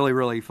was really,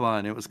 really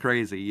fun. It was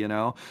crazy,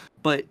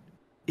 But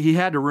he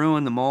had to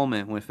ruin the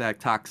moment with that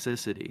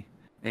toxicity.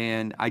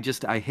 And I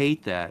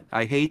hate that.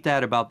 I hate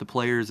that about the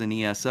players in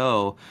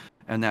ESO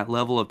and that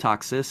level of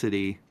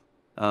toxicity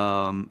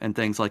and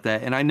things like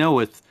that. And I know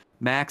with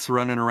Max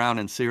running around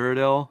in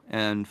Cyrodiil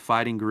and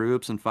fighting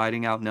groups and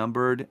fighting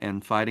outnumbered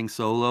and fighting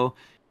solo,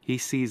 he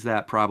sees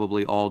that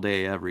probably all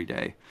day, every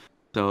day.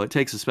 So it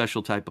takes a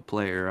special type of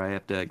player. I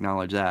have to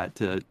acknowledge that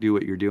to do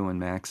what you're doing,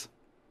 Max.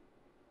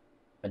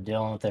 Been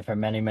dealing with it for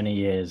many, many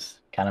years.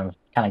 Kind of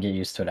get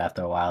used to it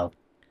after a while.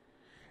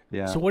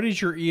 Yeah. So what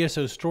is your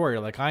ESO story?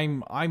 Like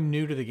I'm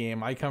new to the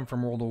game. I come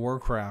from World of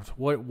Warcraft.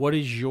 What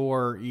is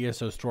your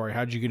ESO story?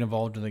 How did you get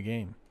involved in the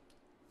game?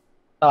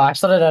 Oh, I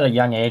started at a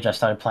young age. I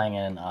started playing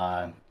in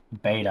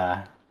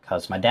beta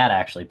because my dad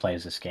actually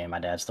plays this game. My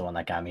dad's the one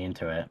that got me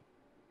into it.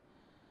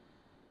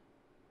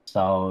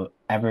 So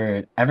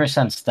ever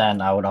since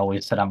then, I would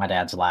always sit on my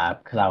dad's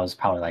lap because I was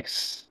probably like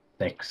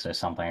 6 or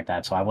something like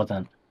that. So I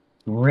wasn't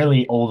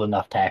really old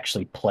enough to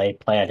actually play.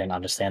 I didn't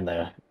understand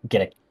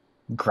get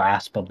a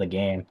grasp of the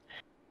game.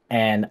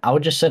 And I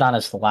would just sit on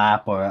his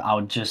lap, or I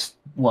would just,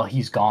 well,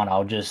 he's gone. I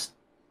would just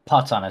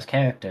putz on his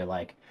character.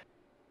 Like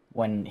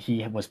when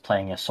he was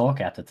playing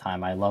Ahsoka at the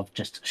time, I loved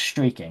just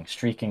streaking.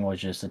 Streaking was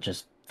just, it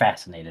just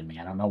fascinated me.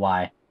 I don't know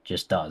why, it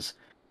just does.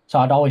 So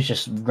I'd always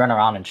just run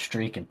around and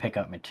streak and pick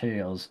up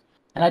materials.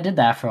 And I did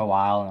that for a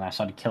while, and I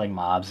started killing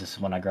mobs. This is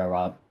when I grew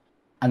up.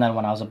 And then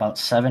when I was about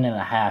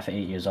 7.5,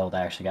 8 years old,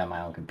 I actually got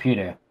my own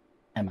computer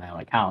and my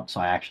own account.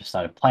 So I actually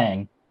started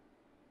playing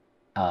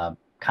kind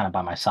of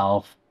by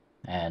myself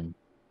and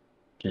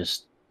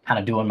just kind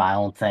of doing my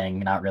own thing,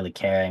 not really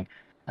caring.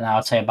 And I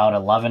would say about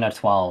 11 or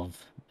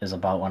 12 is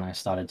about when I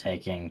started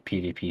taking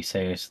PvP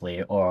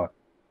seriously, or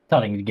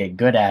starting to get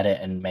good at it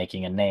and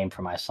making a name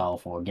for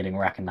myself or getting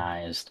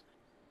recognized.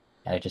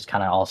 And it just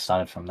kind of all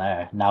started from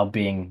there. Now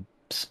being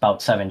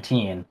about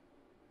 17,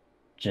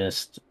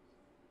 just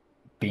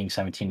being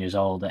 17 years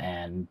old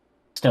and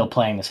still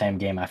playing the same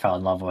game I fell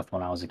in love with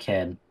when I was a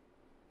kid.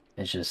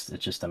 It's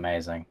just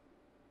amazing.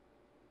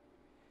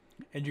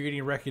 And you're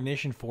getting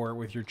recognition for it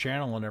with your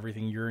channel and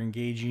everything. You're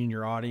engaging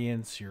your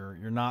audience. You're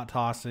not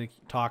toxic.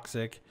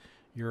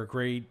 You're a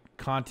great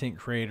content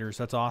creator.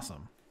 So that's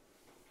awesome.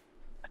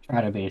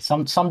 Try to be.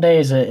 Some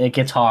days it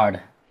gets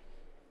hard,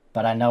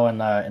 but I know in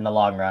the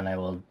long run it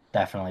will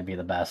definitely be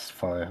the best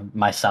for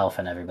myself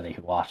and everybody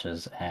who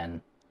watches and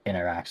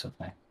interacts with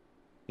me.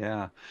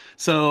 Yeah.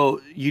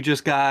 So you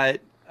just got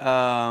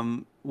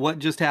what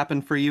just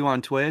happened for you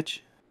on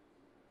Twitch?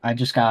 I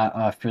just got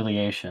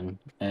affiliation.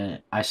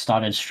 I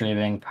started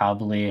streaming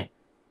probably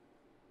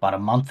about a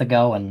month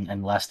ago, and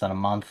in less than a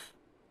month,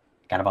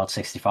 got about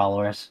 60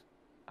 followers.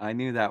 I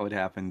knew that would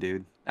happen,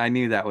 dude. I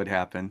knew that would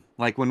happen.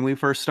 Like when we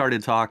first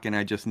started talking,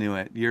 I just knew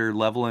it. Your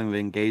level of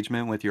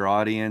engagement with your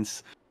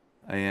audience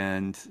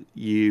and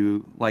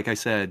you, like I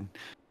said,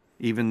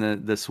 even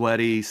the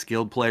sweaty,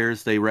 skilled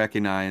players, they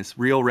recognize,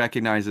 real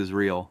recognizes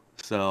real.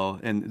 So,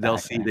 and they'll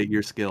see Exactly. that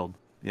you're skilled.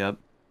 Yep.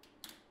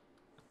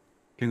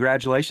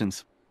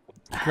 Congratulations.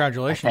 Thank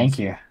Congratulations.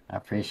 you. I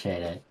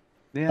appreciate it.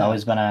 Yeah. It's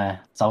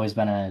always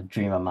been a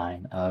dream of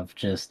mine of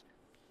just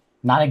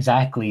not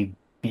exactly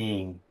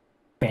being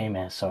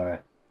famous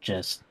or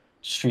just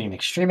streaming.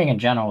 Streaming in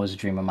general was a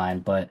dream of mine,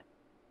 but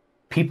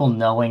people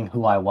knowing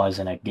who I was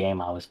in a game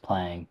I was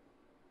playing,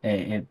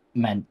 it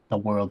meant the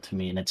world to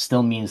me, and it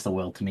still means the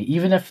world to me.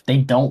 Even if they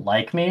don't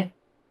like me,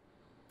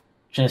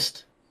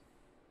 just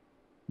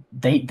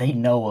they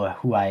know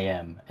who I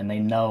am and they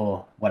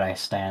know what I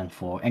stand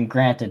for. And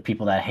granted,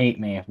 people that hate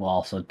me will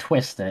also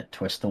twist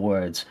the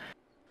words.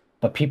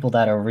 But people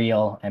that are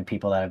real and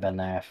people that have been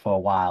there for a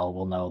while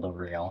will know the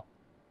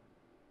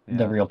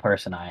Yeah. real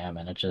person I am,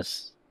 and it's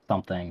just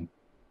something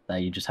that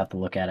you just have to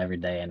look at every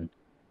day and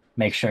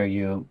make sure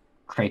you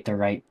create the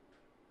right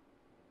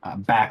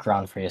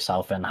background for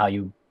yourself and how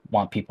you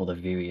want people to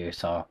view you.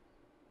 So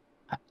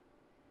I've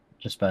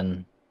just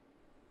been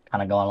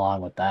kind of going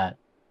along with that.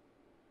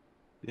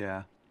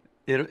 Yeah.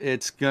 You're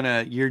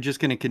just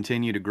gonna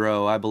continue to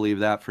grow. I believe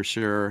that for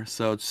sure.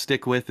 So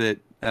stick with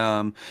it.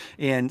 And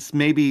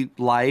maybe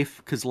life,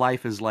 because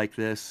life is like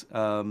this.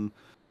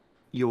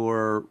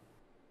 Your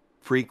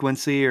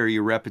frequency or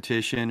your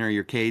repetition or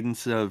your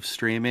cadence of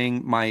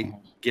streaming might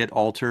Mhm. get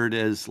altered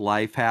as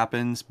life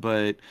happens,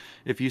 but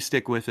if you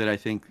stick with it, I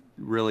think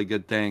really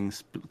good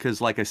things.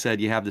 Because, like I said,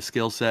 you have the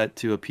skill set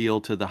to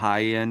appeal to the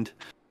high end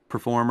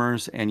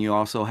performers, and you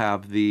also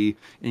have the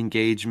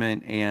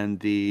engagement and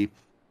the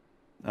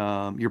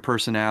your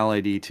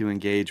personality to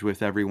engage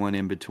with everyone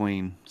in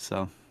between.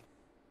 So,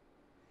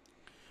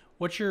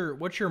 What's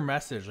your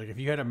message? Like if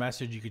you had a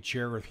message you could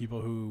share with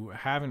people who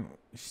haven't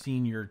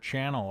seen your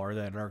channel or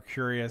that are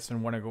curious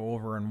and want to go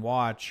over and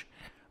watch,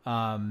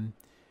 um,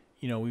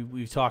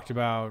 we've talked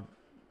about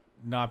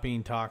not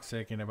being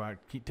toxic and about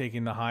keep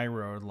taking the high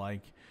road.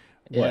 Like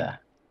what Yeah.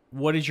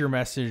 what is your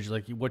message?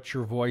 Like what's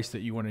your voice that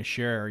you want to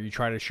share? You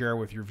try to share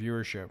with your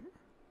viewership.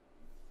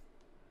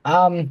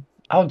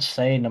 I would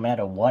say no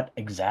matter what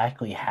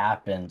exactly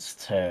happens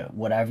to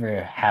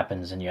whatever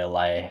happens in your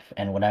life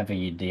and whatever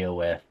you deal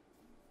with,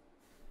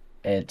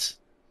 it's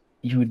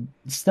you would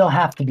still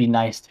have to be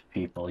nice to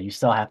people. You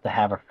still have to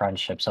have a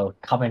friendship. So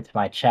come into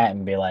my chat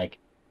and be like,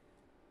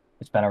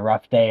 it's been a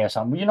rough day or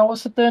something. You know, we'll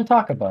sit there and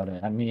talk about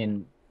it. I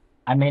mean,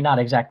 I may not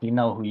exactly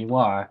know who you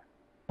are,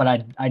 but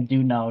I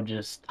do know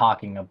just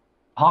talking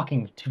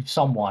to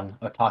someone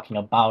or talking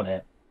about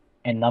it,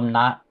 and them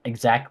not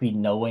exactly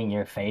knowing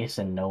your face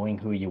and knowing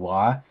who you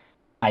are,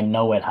 I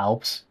know it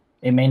helps.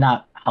 It may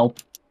not help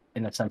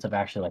in the sense of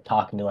actually like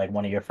talking to like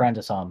one of your friends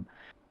or something,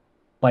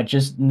 but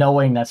just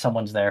knowing that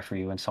someone's there for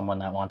you and someone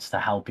that wants to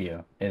help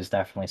you is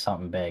definitely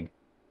something big.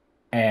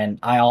 And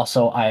I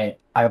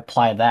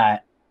apply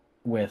that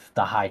with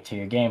the high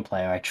tier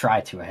gameplay, or I try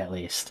to at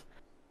least.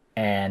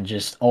 And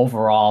just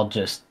overall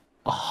just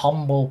a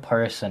humble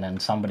person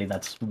and somebody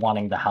that's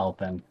wanting to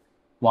help and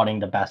wanting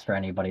the best for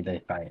anybody they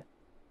fight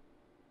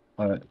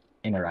or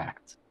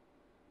interact.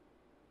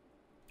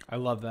 I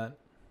love that.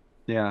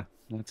 yeah,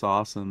 that's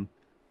awesome.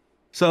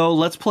 So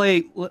let's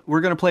play.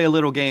 We're gonna play a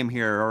little game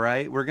here. All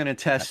right. We're gonna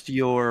test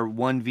your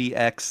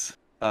 1vx.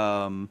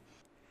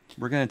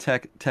 We're gonna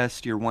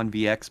test your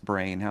 1vx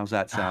brain. How's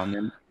that sound?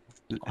 And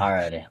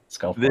Alrighty, let's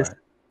go for this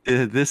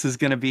it. this is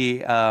gonna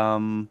be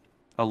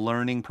a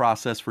learning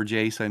process for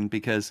Jason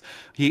because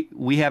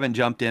we haven't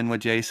jumped in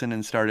with Jason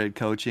and started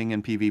coaching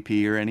in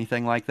PvP or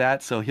anything like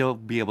that. So he'll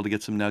be able to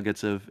get some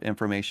nuggets of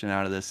information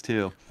out of this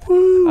too.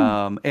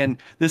 Woo! And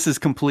this is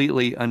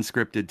completely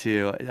unscripted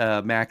too.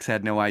 Max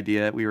had no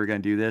idea we were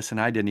going to do this, and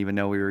I didn't even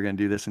know we were going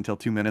to do this until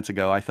 2 minutes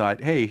ago. I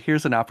thought, hey,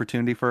 here's an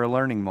opportunity for a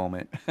learning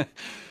moment.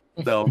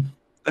 So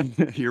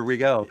here we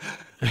go.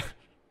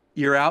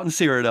 You're out in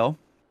Cyrodiil,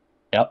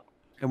 Yep.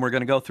 and we're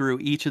going to go through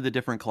each of the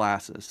different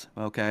classes,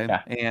 okay?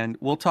 Yeah. And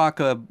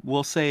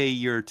we'll say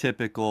your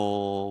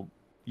typical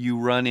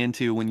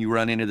when you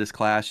run into this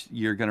class,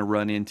 you're going to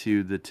run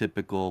into the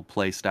typical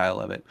play style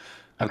of it.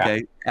 Okay.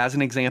 Okay. As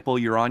an example,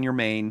 you're on your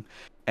main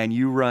and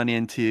you run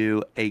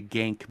into a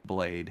gank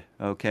blade,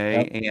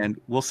 okay? Yep.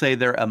 And we'll say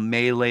they're a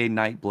melee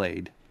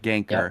Nightblade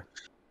ganker. Yep.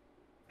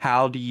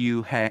 How do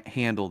you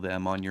handle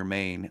them on your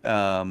main?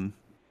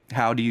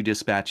 How do you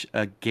dispatch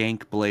a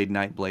gank blade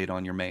Nightblade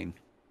on your main?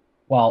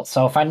 Well,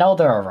 so if I know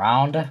they're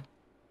around,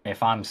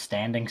 if I'm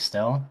standing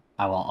still,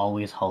 I will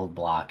always hold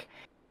block.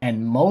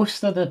 And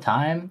most of the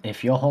time,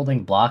 if you're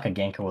holding block, a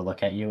ganker will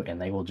look at you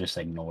and they will just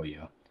ignore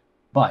you.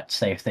 But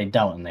say if they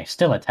don't and they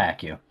still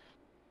attack you,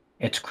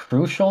 it's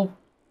crucial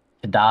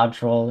to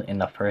dodge roll in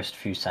the first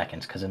few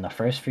seconds, because in the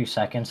first few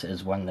seconds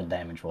is when the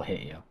damage will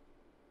hit you.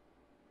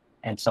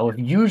 And so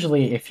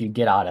if you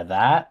get out of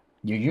that,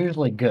 you're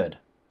usually good.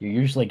 You're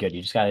usually good.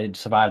 You just gotta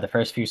survive the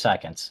first few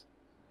seconds.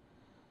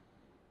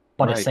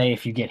 But to Right. say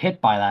if you get hit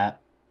by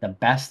that, the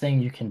best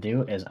thing you can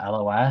do is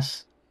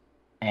LOS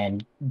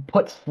and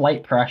put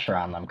slight pressure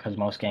on them, because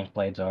most gank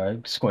blades are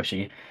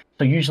squishy.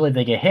 So usually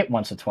they get hit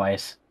once or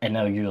twice and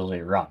they'll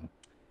usually run.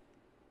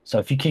 So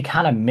if you can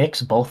kind of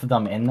mix both of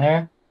them in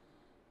there,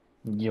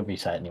 you'll be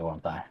set and you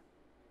won't die.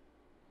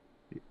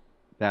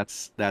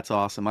 That's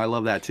awesome. I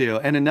love that too.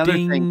 And another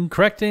thing, Ding!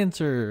 Correct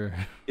answer.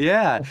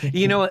 yeah,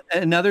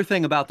 another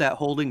thing about that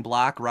holding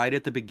block right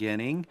at the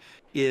beginning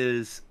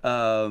is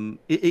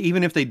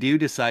even if they do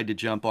decide to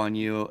jump on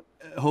you,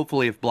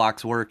 hopefully if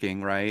block's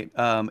working, right?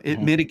 It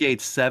Mhm.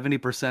 mitigates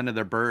 70% of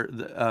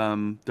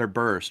their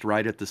burst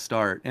right at the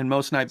start. And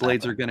most Night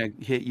Blades Exactly. are going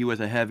to hit you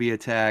with a heavy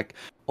attack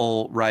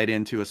ult right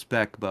into a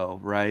spec bow,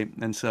 right?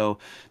 And so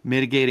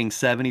mitigating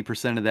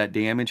 70% of that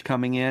damage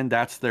coming in,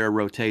 that's their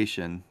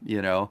rotation,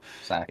 you know.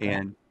 Exactly.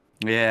 And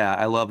yeah,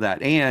 I love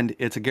that. And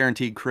it's a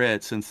guaranteed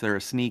crit since they're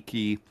a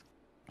sneaky,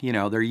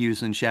 they're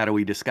using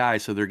shadowy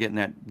disguise, so they're getting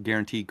that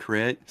guaranteed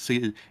crit. So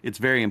it's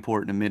very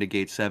important to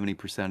mitigate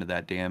 70% of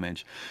that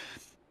damage.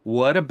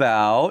 What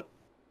about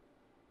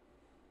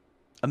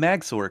a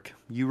Magsork?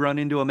 You run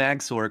into a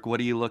Magsork, what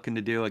are you looking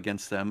to do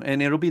against them?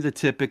 And it'll be the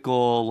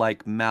typical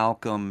like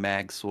Malcolm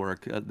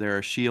Magsork. They're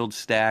a shield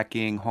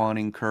stacking,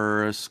 haunting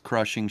curse,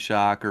 crushing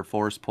shock, or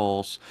force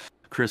pulse,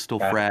 crystal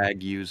Okay.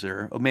 frag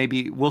user. Or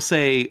maybe we'll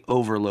say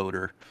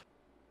overloader.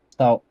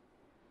 So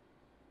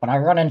when I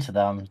run into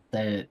them,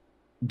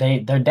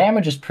 their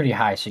damage is pretty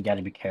high, so you got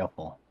to be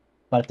careful.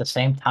 But at the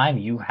same time,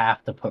 you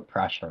have to put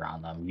pressure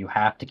on them. You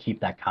have to keep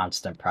that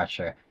constant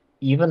pressure.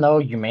 Even though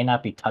you may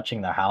not be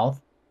touching their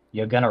health,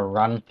 you're gonna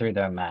run through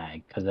their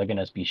mag because they're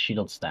gonna be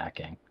shield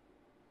stacking.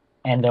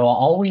 And there will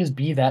always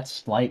be that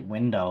slight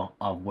window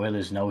of where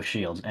there's no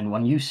shields. And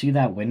when you see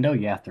that window,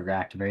 you have to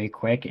react very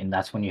quick, and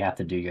that's when you have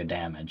to do your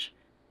damage.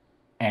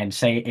 And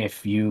say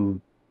if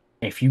you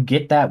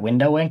get that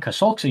window in, because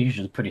Sulks are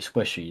usually pretty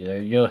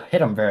squishy, you'll hit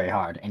them very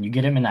hard, and you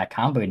get them in that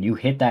combo, and you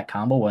hit that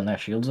combo when their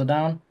shields are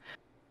down,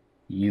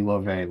 you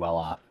are very well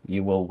off.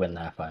 You will win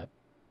that fight.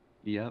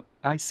 Yep.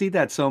 I see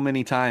that so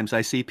many times.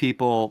 I see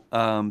people,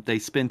 they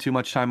spend too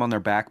much time on their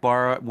back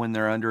bar when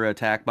they're under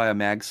attack by a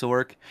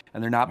Magsork,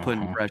 and they're not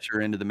putting Hmm.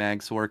 pressure into the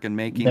Magsork and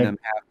making They're them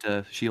have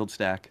to shield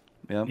stack.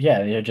 Yep.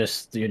 Yeah, you're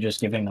just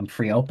giving them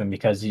free open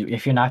because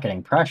if you're not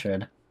getting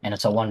pressured and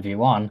it's a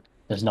 1v1,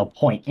 there's no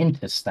point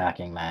into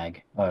stacking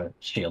mag or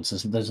shields.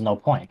 There's no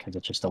point because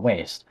it's just a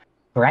waste.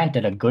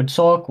 Granted, a good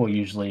Sork will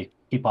usually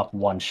keep up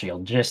one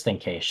shield just in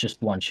case,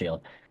 just one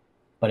shield.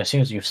 But as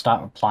soon as you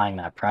start applying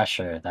that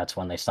pressure, that's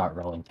when they start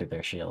rolling through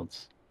their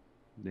shields.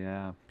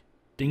 Yeah.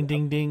 Ding! Yep.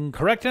 Ding! Ding!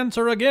 Correct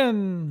answer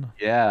again.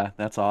 Yeah,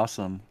 that's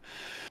awesome.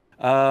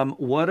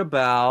 What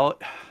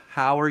about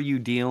how are you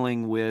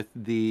dealing with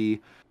the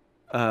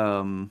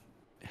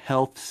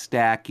health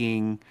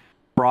stacking,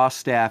 frost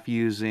staff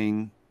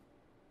using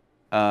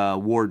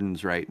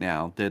wardens right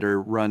now that are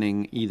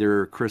running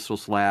either Crystal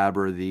Slab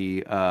or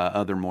the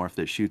other morph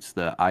that shoots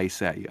the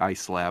ice at you,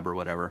 ice slab or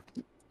whatever.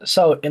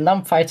 So in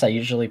them fights, I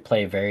usually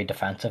play very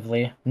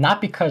defensively,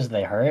 not because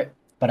they hurt,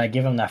 but I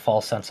give them that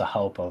false sense of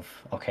hope of,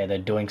 okay, they're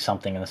doing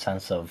something in the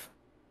sense of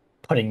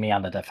putting me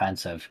on the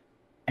defensive.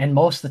 And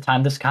most of the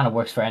time, this kind of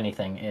works for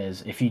anything.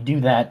 Is if you do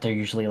that, they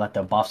usually let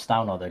their buffs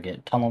down or they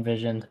get tunnel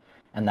visioned,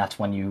 and that's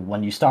when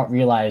you start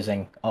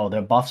realizing, oh,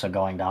 their buffs are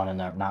going down and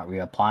they're not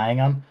reapplying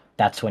them.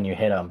 That's when you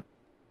hit them.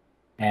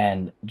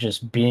 And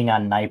just being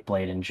on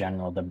Nightblade in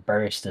general, the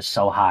burst is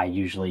so high,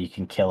 usually you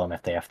can kill them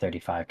if they have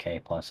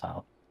 35k plus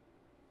health.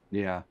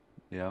 Yeah.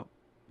 Yep.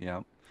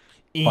 Yep.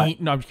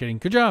 But No, I'm just kidding.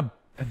 Good job.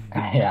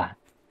 yeah,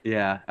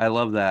 Yeah, I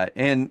love that.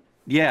 And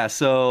yeah,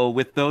 so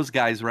with those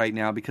guys right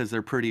now, because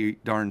they're pretty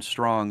darn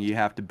strong, you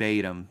have to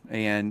bait them.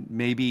 And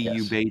maybe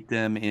you yes. bait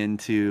them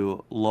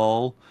into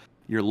lull.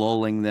 You're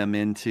lulling them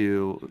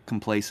into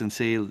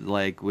complacency,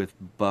 like with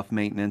buff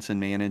maintenance and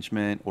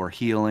management or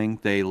healing.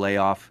 They lay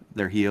off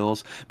their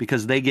heals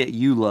because they get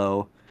you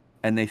low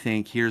and they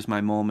think, here's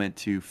my moment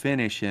to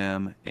finish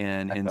him.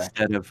 And Exactly.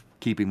 instead of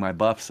keeping my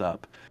buffs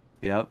up.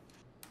 Yep.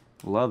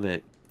 Love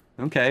it.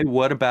 Okay,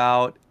 what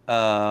about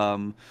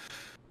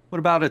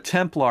a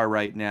Templar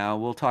right now?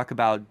 We'll talk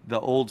about the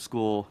old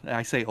school.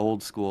 I say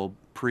old school,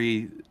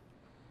 pre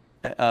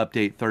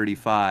update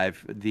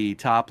 35, the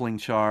toppling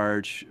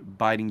charge,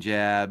 biting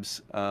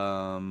jabs.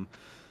 So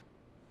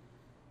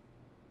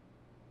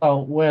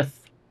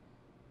with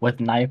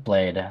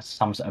Nightblade,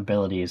 some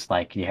abilities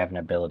like you have an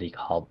ability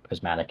called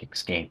Prismatic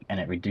Escape, and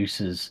it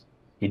reduces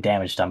the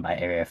damage done by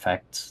area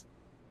effects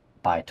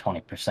by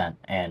 20%,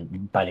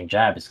 and Biting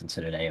Jab is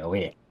considered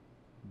AoE.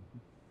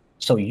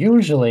 So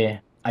usually,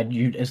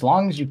 as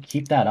long as you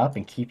keep that up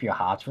and keep your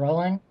hots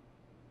rolling,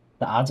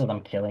 the odds of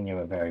them killing you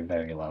are very,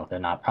 very low. They're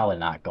not probably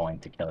not going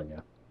to kill you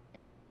Yeah,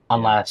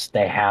 unless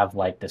they have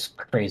like this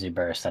crazy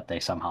burst that they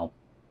somehow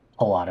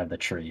pull out of the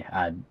tree.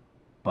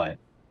 But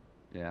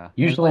yeah. And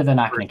usually those they're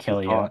not going to bursts is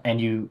kill you, awesome.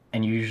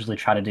 and you usually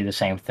try to do the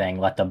same thing,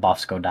 let the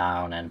buffs go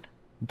down, and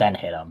then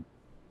hit them.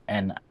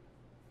 And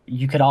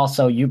you could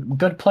also you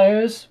good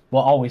players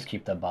will always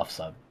keep the buffs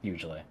up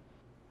usually.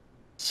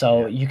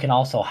 So Yeah, you can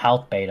also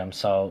health bait them.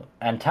 So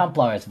and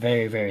Templar is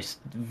very, very,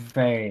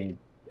 very.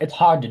 It's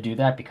hard to do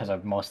that because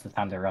of most of the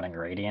time they're running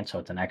Radiant, so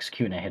it's an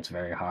execute and it hits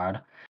very hard.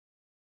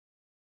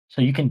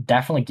 So you can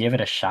definitely give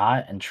it a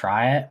shot and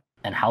try it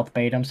and health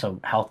bait them. So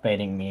health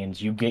baiting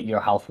means you get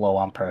your health low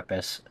on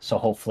purpose. So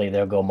hopefully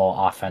they'll go more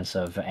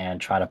offensive and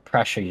try to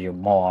pressure you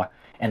more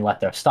and let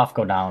their stuff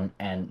go down,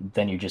 and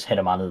then you just hit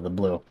them out of the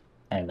blue,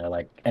 and they're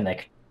like, and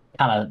they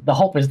kind of the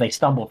hope is they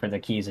stumble for the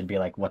keys and be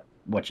like, what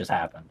just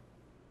happened?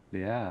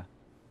 yeah,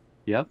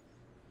 yep.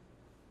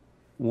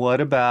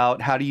 What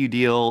about how do you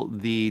deal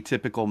the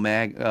typical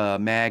mag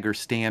or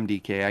stam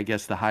DK? I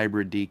guess the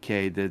hybrid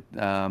DK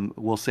that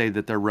we'll say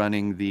that they're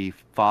running the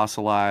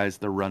fossilized,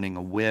 they're running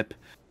a whip,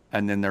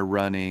 and then they're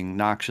running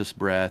noxious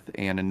breath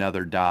and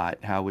another dot.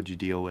 How would you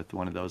deal with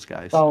one of those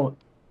guys? So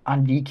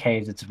on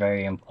DKs, it's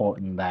very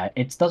important that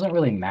it doesn't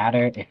really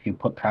matter if you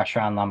put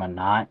pressure on them or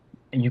not.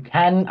 You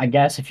can, I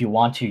guess, if you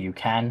want to, you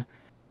can,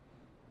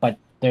 but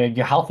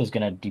your health is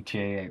going to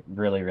deteriorate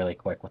really, really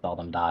quick with all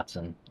them dots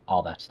and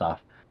all that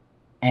stuff.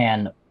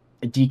 And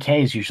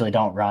DKs usually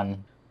don't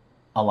run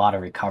a lot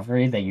of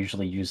recovery. They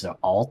usually use their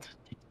alt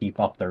to keep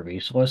up their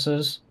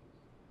resources.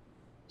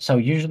 So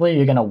usually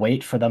you're going to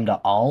wait for them to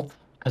alt,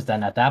 because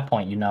then at that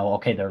point,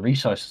 okay, their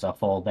resources are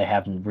full. They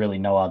have really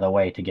no other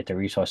way to get their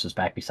resources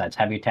back besides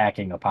heavy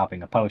attacking or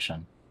popping a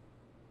potion.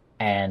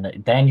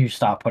 And then you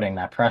start putting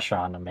that pressure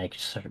on them,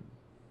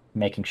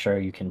 making sure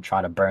you can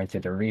try to burn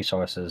through the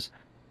resources.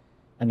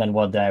 And then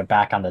when they're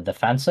back on the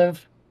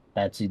defensive,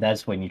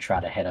 that's when you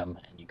try to hit them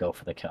and you go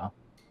for the kill.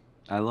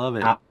 I love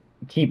it. Uh,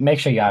 make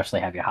sure you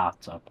actually have your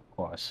hots up, of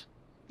course.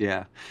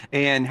 Yeah.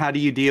 And how do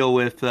you deal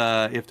with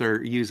if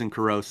they're using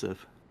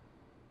corrosive?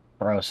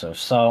 Corrosive.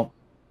 So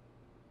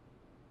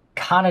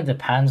kind of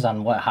depends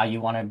on how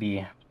you want to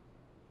be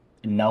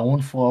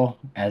known for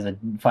as a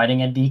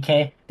fighting a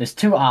DK. There's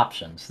two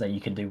options that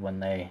you can do when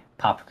they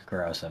pop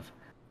corrosive.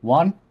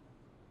 One,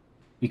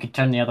 you could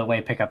turn the other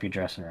way, pick up your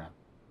dressing room.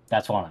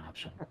 That's one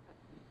option.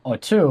 Or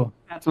two,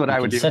 That's what you I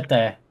would can do. sit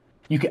there.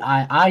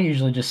 I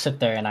usually just sit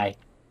there and I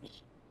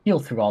heal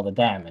through all the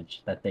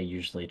damage that they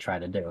usually try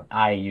to do.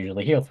 I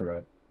usually heal through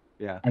it.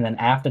 Yeah, And then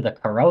after the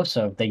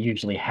corrosive, they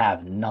usually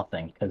have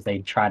nothing because they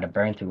try to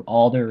burn through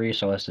all their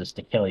resources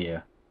to kill you.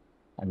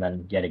 And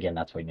then yet again,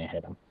 that's when you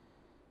hit them.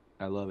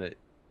 I love it.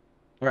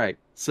 All right.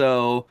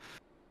 So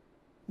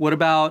what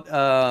about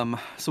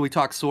so we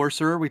talked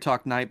sorcerer, we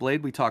talked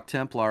nightblade, we talked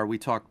templar, we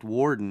talked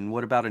warden.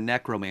 What about a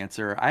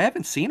necromancer? I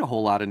haven't seen a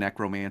whole lot of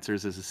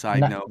necromancers as a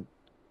side Ne note.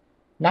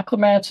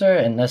 Necromancer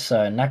and this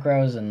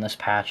Necros and this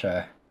patch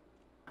are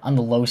on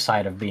the low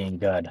side of being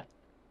good.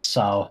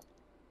 So,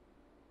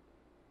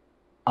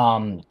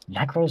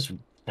 Necros,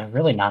 they're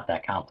really not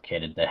that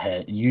complicated to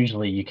hit.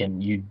 Usually you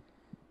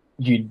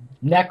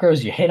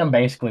Necros, you hit them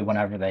basically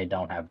whenever they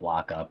don't have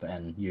block up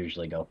and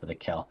usually go for the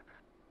kill.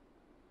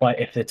 But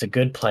if it's a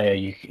good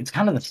player, it's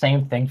kind of the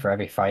same thing for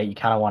every fight. You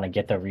kind of want to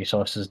get their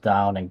resources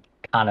down and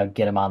kind of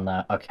get them on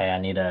the, okay, I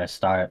need to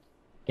start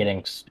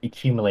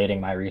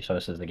accumulating my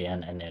resources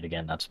again, and then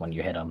again, that's when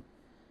you hit them.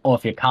 Or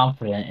if you're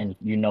confident and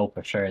you know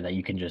for sure that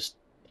you can just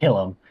kill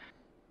them,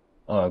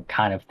 or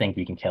kind of think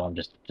you can kill them,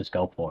 just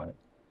go for it.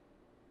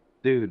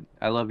 Dude,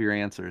 I love your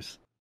answers.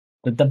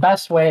 The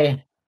best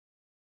way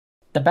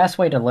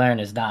to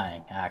learn is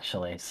dying,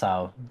 actually.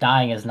 So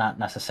dying is not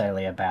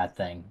necessarily a bad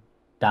thing.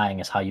 Dying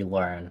is how you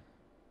learn.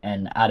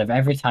 And out of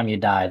every time you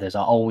die, there's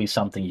always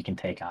something you can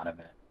take out of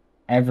it.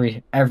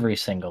 Every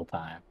single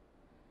time.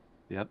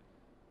 Yep.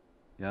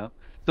 Yep.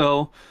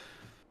 So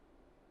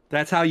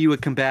that's how you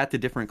would combat the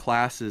different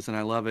classes, and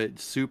I love it.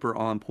 Super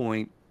on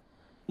point.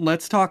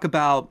 Let's talk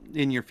about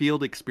in your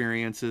field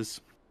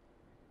experiences.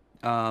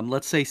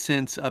 Let's say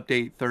since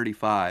update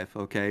 35,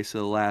 okay, so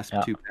the last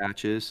Yeah. two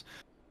patches.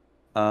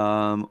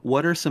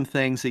 What are some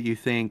things that you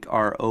think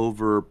are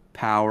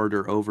overpowered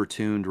or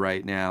overtuned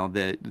right now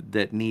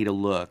that need a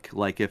look?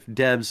 Like if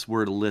devs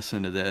were to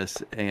listen to this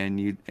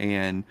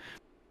and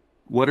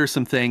what are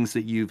some things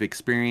that you've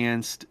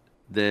experienced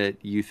that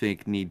you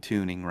think need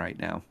tuning right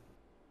now?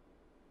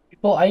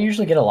 Well, I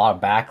usually get a lot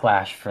of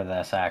backlash for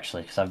this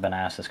actually, because I've been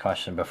asked this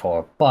question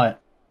before. But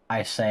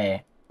I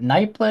say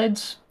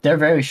Nightblades, they're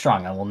very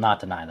strong. I will not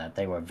deny that.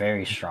 They were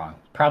very strong.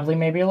 Probably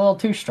maybe a little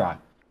too strong.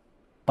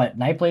 But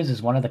Nightblades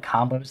is one of the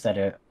combos that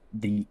are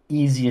the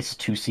easiest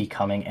to see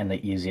coming and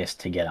the easiest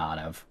to get out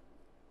of.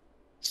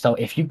 So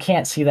if you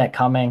can't see that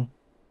coming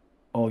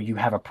or you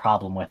have a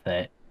problem with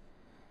it,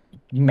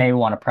 you may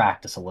want to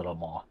practice a little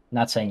more.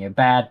 Not saying you're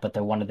bad, but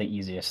they're one of the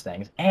easiest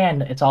things.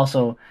 And it's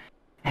also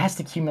it has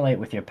to accumulate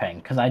with your ping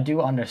because I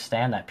do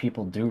understand that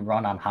people do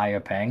run on higher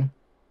ping,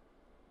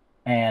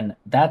 and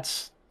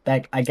that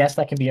I guess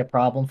that can be a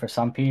problem for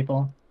some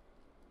people.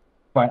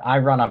 But I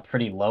run on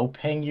pretty low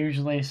ping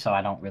usually, so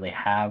I don't really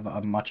have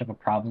much of a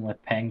problem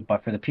with ping.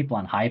 But for the people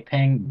on high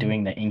ping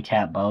doing the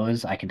in-cap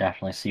bows, I can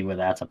definitely see where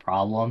that's a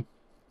problem,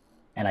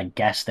 and I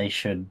guess they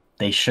should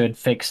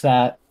fix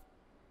that.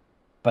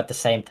 But at the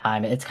same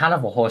time, it's kind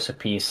of a horse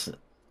apiece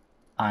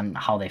on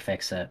how they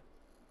fix it.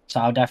 So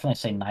I would definitely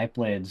say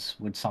Nightblades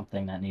would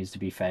something that needs to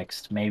be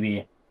fixed.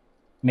 Maybe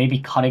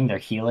cutting their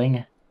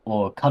healing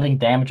or cutting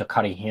damage or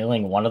cutting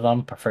healing, one of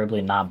them,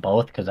 preferably not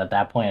both, because at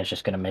that point it's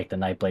just going to make the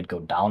Nightblade go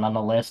down on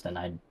the list, and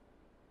I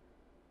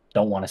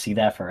don't want to see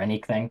that for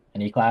anything,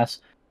 any class.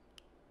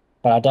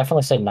 But I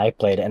definitely say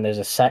Nightblade, and there's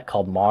a set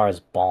called Mars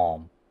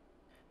Balm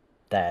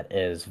that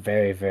is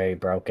very, very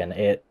broken.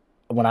 It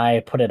when I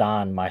put it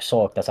on my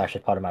Sork, that's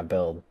actually part of my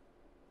build.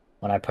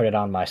 When I put it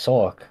on my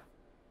Sork,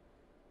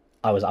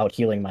 I was out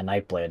healing my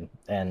Nightblade,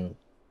 and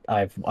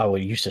I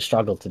would used to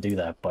struggle to do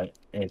that, but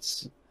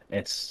it's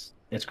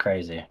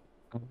crazy.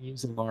 I'm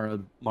using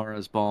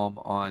Mara's Balm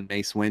on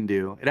Mace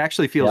Windu. It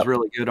actually feels Yep.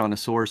 really good on a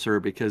sorcerer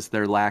because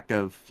their lack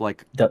of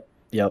like Yep.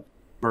 Yep.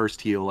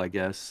 burst heal, I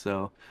guess.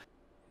 So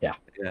Yeah.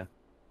 yeah, It's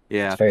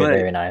yeah, very, but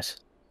very nice.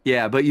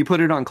 yeah, but you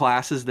put it on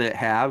classes that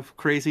have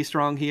crazy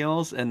strong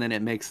heals, and then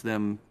it makes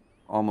them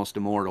almost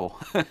immortal.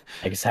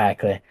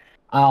 Exactly.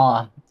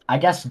 Uh, I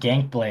guess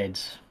gank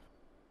blades.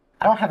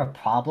 I don't have a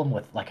problem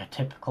with like a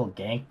typical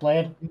gank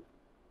blade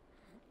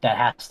that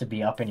has to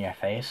be up in your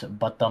face,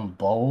 but them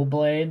bow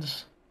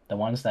blades, the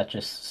ones that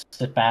just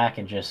sit back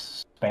and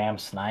just spam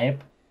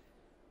snipe,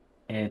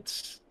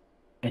 it's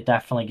it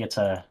definitely gets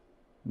a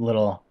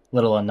little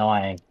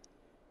annoying,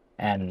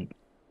 and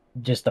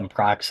just them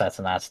proc sets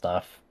and that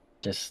stuff.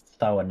 Just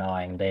so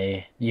annoying.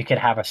 You could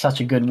have such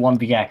a good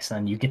 1vx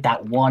and you get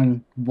that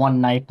one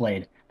knife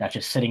blade that's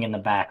just sitting in the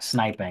back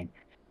sniping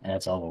and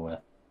it's over with.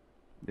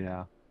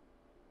 Yeah.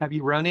 Have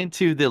you run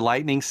into the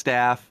lightning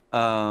staff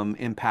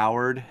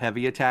empowered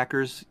heavy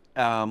attackers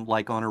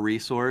like on a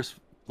resource,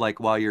 like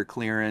while you're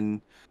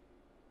clearing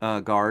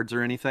guards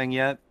or anything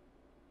yet?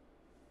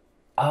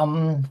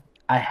 Um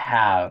I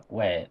have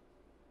wait,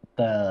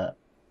 the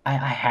I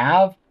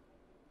have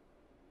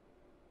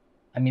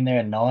I mean they're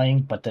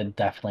annoying, but they're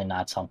definitely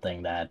not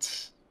something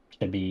that's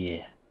to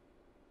be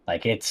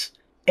like it's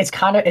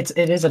kind of it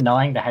is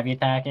annoying the heavy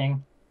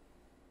attacking,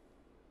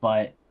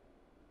 but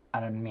I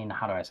don't mean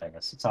how do I say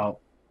this? So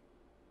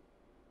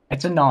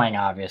it's annoying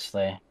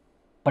obviously,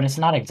 but it's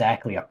not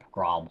exactly a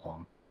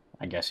problem,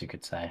 I guess you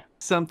could say.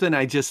 Something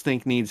I just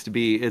think needs to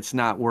be, it's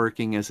not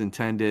working as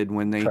intended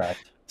when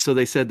Correct. so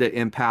they said that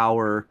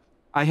empower.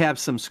 I have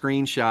some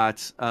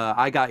screenshots.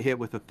 I got hit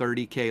with a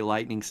 30K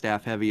lightning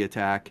staff heavy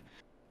attack.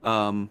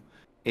 Um,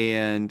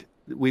 and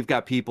we've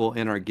got people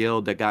in our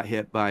guild that got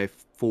hit by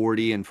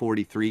 40 and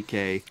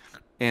 43K.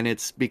 And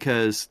it's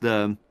because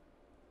the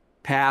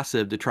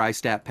passive, the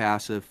tri-stat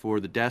passive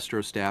for the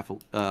Destro staff,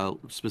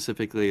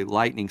 specifically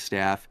lightning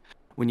staff,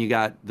 when you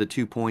got the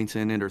 2 points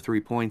in it or 3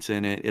 points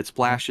in it, it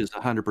splashes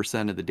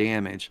 100% of the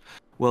damage.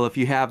 Well, if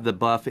you have the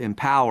buff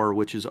Empower,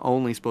 which is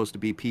only supposed to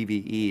be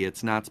PvE,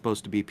 it's not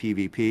supposed to be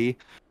PvP,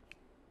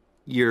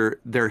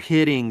 they're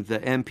hitting the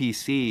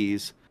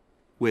NPCs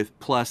with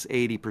plus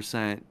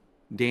 80%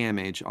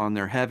 damage on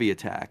their heavy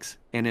attacks.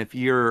 And if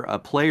you're a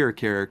player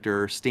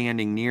character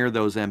standing near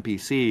those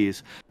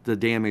NPCs, the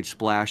damage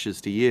splashes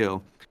to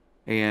you.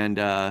 And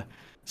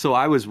so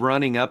I was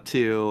running up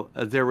to,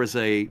 there was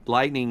a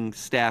lightning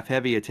staff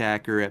heavy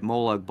attacker at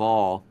Molag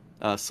Bal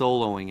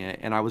soloing it,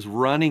 and I was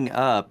running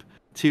up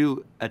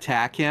to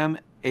attack him,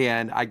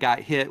 and I got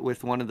hit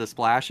with one of the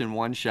splash in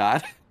one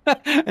shot. I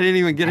didn't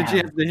even get a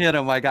chance Damn. to hit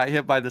him. I got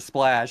hit by the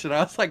splash, and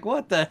I was like,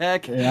 "What the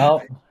heck?"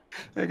 Yep.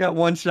 I got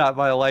one shot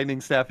by a lightning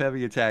staff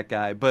heavy attack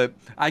guy, but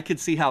I could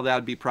see how that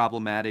would be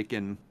problematic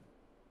in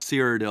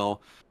Cyrodiil.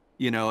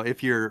 You know,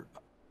 if you're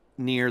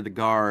near the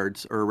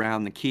guards or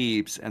around the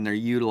keeps and they're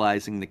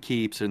utilizing the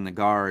keeps and the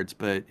guards.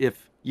 But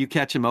if you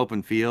catch them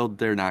open field,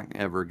 they're not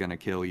ever gonna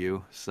kill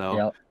you. So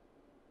Yep.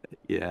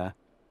 yeah.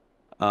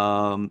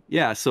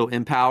 Yeah, so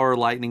empower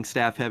lightning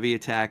staff heavy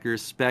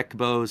attackers. Spec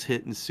bows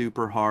hitting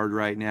super hard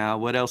right now.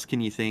 What else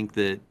can you think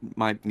that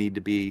might need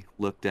to be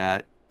looked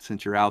at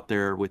since you're out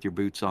there with your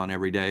boots on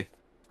every day?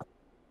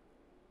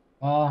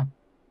 Well,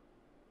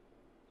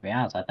 to be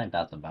honest, I think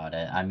that's about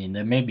it. I mean,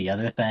 there may be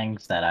other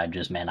things that I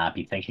just may not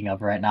be thinking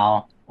of right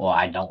now, or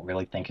I don't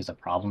really think is a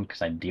problem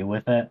because I deal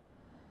with it.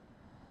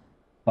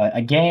 But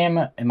a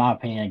game, in my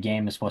opinion, a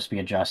game is supposed to be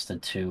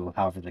adjusted to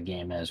however the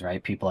game is,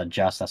 right? People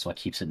adjust. That's what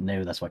keeps it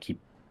new. That's what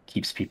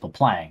keeps people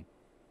playing,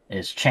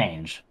 is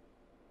change.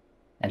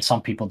 And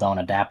some people don't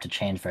adapt to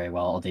change very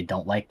well, or they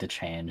don't like the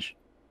change.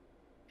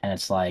 And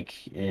it's like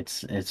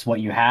it's what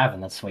you have,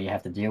 and that's what you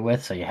have to deal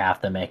with. So you have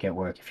to make it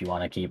work if you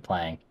want to keep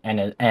playing.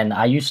 And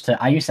I used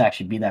to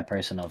actually be that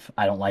person of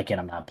I don't like it,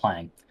 I'm not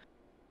playing.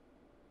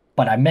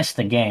 But I missed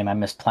the game. I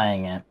missed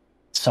playing it.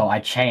 So I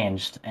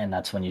changed, and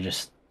that's when you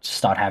just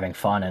start having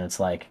fun. And it's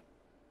like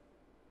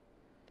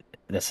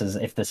this is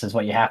if this is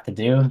what you have to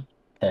do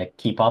to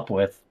keep up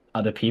with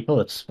other people,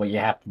 it's what you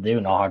have to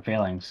do. No hard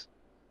feelings.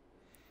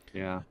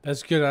 Yeah,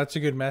 That's good. That's a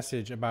good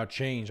message about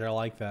change. I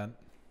like that.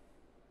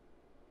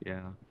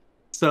 yeah.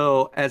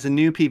 So, as a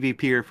new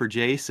PvPer for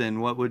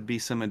Jason, what would be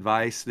some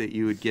advice that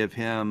you would give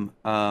him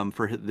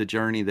for the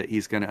journey that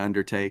he's going to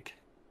undertake?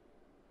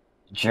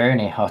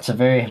 Journey. Oh, it's a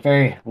very,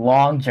 very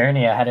long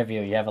journey ahead of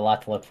you. You have a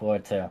lot to look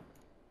forward to.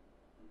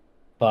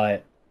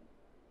 But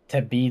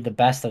to be the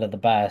best out of the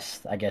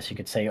best, I guess you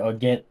could say, or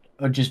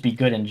just be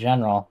good in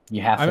general,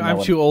 you have I'm, to know I'm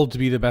what. too old to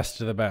be the best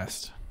of the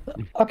best.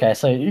 Okay,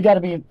 so you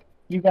want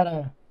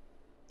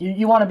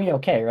to be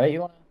okay, right?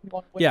 You want to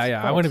win Yeah, some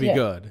yeah. I want to points. be Yeah,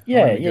 good. I want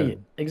yeah, to be yeah, yeah,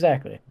 good.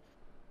 exactly.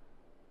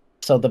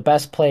 So the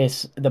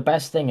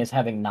best thing is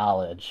having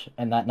knowledge,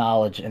 and that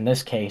knowledge in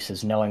this case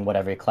is knowing what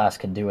every class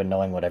can do and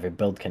knowing what every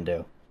build can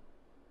do.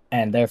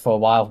 And therefore,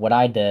 while what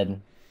I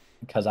did,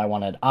 because I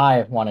wanted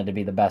to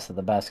be the best of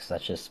the best,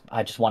 because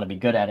I just want to be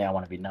good at it. I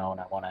want to be known.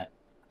 I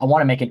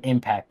want to make an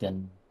impact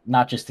in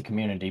not just the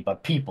community,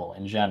 but people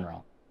in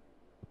general.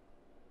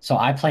 So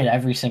I played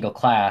every single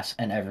class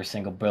and every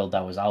single build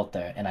that was out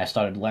there, and I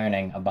started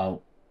learning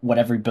about what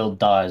every build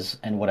does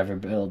and what every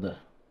build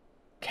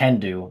can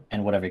do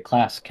and what every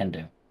class can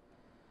do.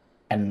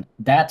 And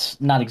that's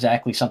not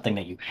exactly something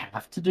that you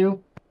have to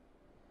do,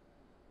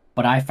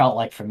 but I felt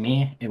like for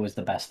me, it was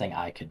the best thing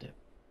I could do.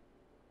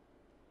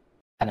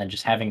 And then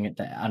just having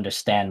the under,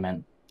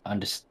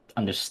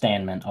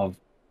 understanding of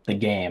the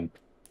game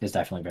is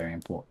definitely very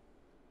important.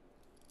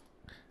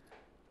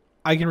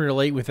 I can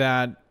relate with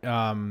that.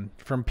 From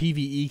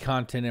PVE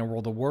content in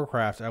World of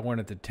Warcraft, I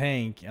wanted to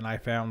tank, and I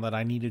found that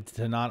I needed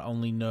to not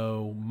only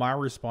know my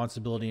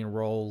responsibility and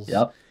roles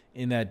Yep.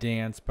 in that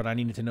dance, but I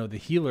needed to know the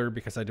healer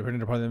because I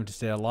depended upon them to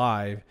stay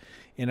alive,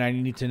 and I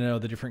needed to know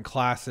the different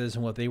classes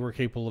and what they were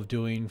capable of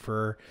doing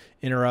for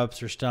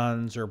interrupts or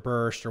stuns or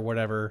burst or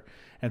whatever.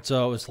 And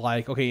so it was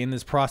like, okay, in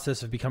this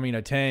process of becoming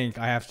a tank,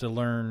 I have to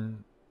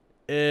learn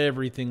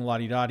everything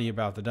la-di-da-di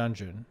about the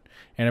dungeon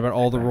and about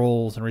all the Okay.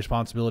 roles and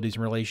responsibilities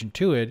in relation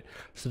to it,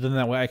 so then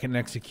that way I can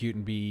execute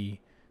and be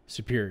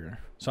superior.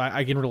 So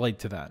I can relate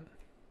to that.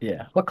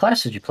 Yeah. What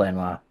class did you play in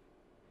WoW?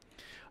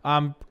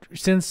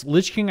 Since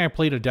Lich King, I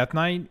played a Death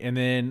Knight, and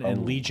then in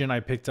Oh. Legion, I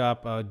picked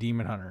up a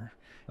Demon Hunter,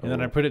 and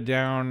then I Oh. put it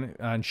down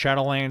in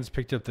Shadowlands,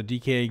 picked up the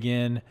DK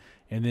again,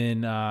 and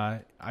then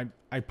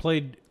I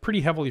played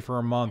pretty heavily for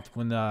a month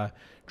when the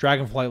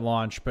Dragonflight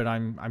launched, but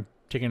I'm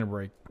taking a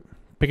break,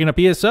 picking up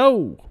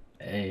ESO.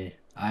 Hey.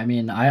 I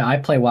mean, I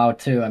play WoW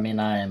too. I mean,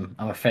 I'm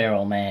a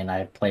Feral main.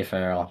 I play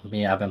Feral.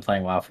 Me, I've been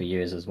playing WoW for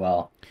years as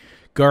well.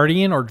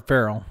 Guardian or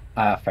Feral?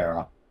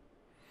 Feral.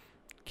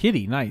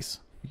 Kitty, nice.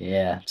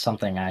 Yeah,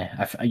 something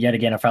yet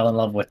again I fell in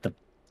love with the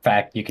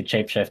fact you could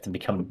shapeshift and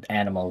become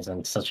animals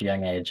in such a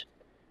young age.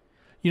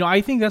 You know,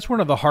 I think that's one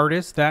of the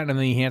hardest, that and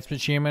the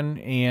Enhancement Shaman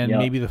and Yep.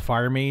 maybe the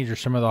Fire Mage are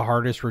some of the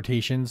hardest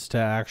rotations to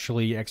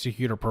actually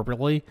execute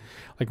appropriately.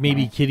 Like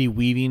maybe Mhm. Kitty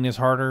weaving is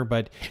harder,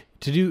 but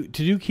to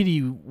do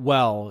Kitty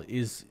well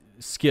is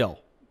skill.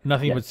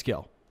 Nothing Yeah, but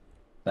skill.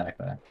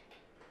 exactly.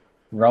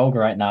 Rogue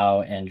right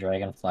now in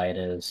Dragonflight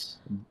is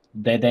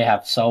they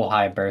have so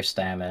high burst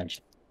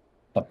damage,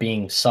 but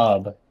being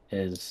sub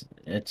is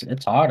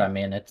it's hard. I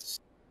mean, it's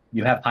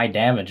you have high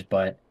damage,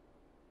 but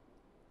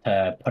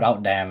to put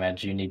out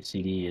damage, you need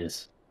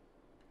CDs.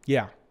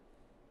 Yeah.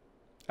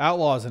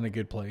 Outlaw's in a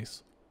good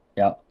place.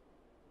 Yep.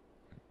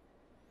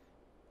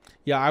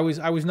 Yeah, I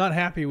was not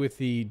happy with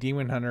the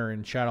Demon Hunter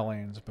and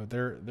Shadowlands, but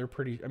they're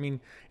pretty. I mean,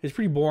 it's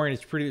pretty boring.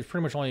 It's pretty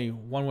much only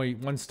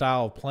one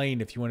style of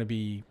playing if you want to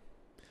be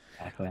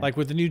Exactly. like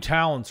with the new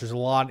talents. There's a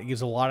lot. It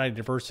gives a lot of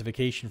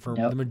diversification for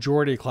the Yep.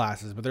 majority of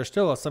classes, but there's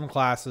still some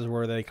classes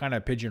where they kind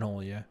of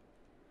pigeonhole you.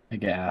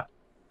 Yeah.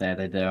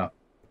 They do.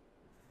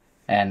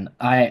 And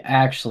I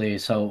actually,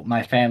 so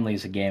my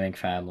family's a gaming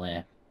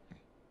family,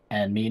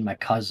 and me and my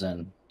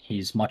cousin,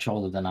 he's much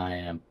older than I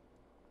am,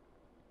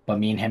 but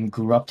me and him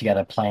grew up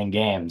together playing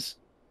games.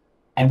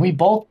 And we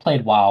both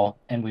played WoW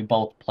and we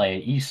both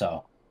played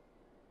ESO.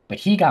 But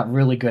he got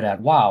really good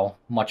at WoW,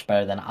 much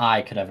better than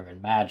I could ever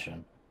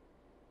imagine.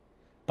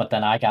 But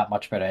then I got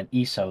much better at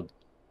ESO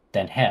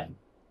than him.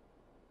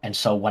 And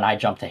so when I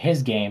jump to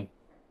his game,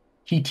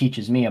 he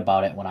teaches me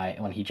about it.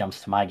 When he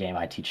jumps to my game,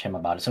 I teach him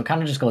about it. So it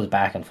kind of just goes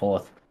back and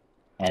forth.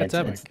 And That's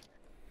epic.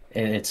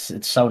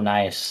 it's so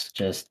nice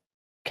just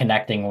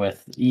connecting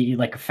with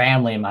like a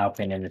family. In my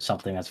opinion, it's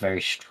something that's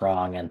very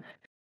strong and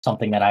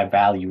something that I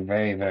value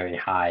very, very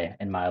high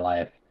in my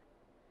life.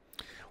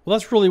 Well,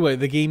 that's really what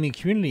the gaming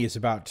community is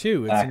about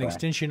too. It's an Exactly.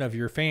 extension of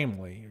your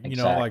family. You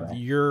know, like Exactly.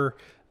 you're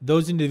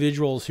those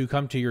individuals who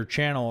come to your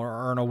channel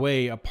are in a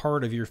way a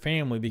part of your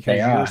family They because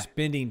you're are.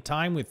 spending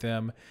time with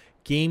them,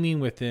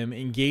 gaming with them,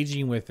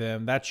 engaging with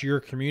them. That's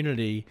your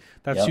community.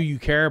 That's who Yep. you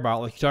care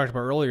about. Like you talked about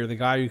earlier, the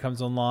guy who comes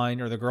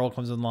online or the girl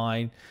comes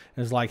online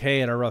and is like, "Hey,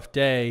 had a rough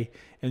day,"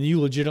 and you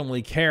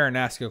legitimately care and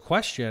ask a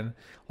question.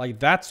 Like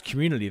that's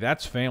community.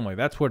 That's family.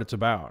 That's what it's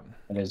about.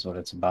 It is what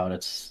it's about.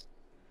 It's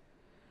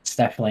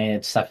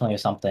definitely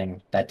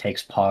something that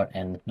takes part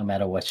in no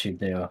matter what you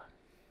do.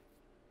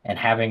 And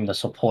having the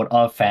support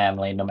of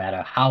family, no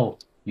matter how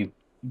you,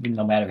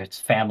 no matter if it's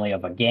family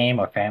of a game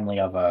or family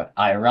of a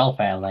IRL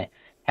family,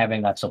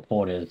 having that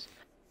support is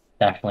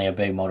definitely a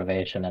big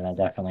motivation and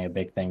definitely a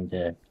big thing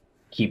to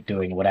keep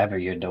doing whatever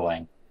you're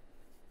doing.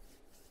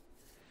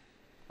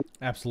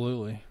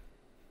 Absolutely.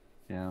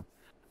 Yeah.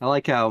 I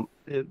like how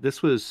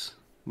this was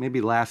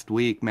maybe last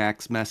week.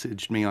 Max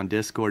messaged me on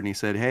Discord and he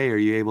said, "Hey, are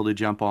you able to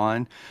jump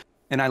on?"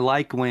 And I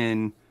like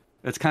when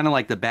it's kind of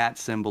like the bat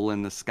symbol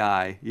in the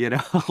sky, you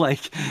know,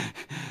 like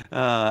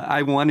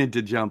I wanted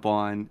to jump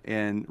on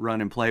and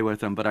run and play with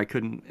them, but I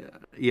couldn't.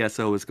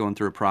 ESO was going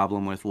through a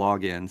problem with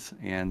logins,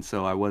 and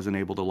so I wasn't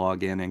able to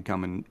log in and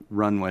come and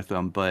run with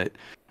them. But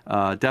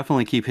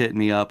definitely keep hitting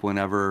me up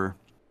whenever,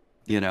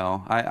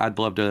 I'd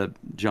love to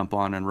jump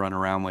on and run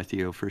around with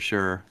you for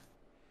sure.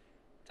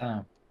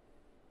 Uh,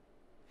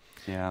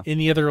 Yeah.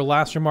 Any other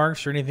last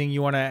remarks or anything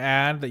you want to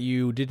add that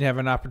you didn't have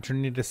an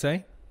opportunity to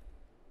say?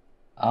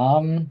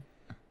 Um,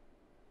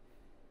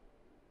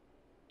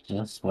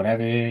 just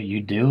whatever you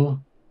do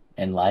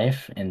in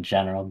life, in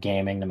general,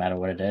 gaming, no matter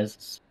what it is,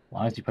 as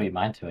long as you put your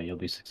mind to it, you'll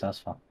be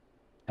successful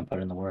and put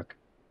in the work.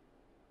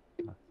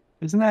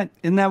 Isn't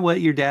that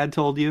what your dad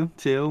told you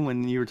too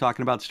when you were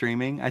talking about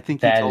streaming? I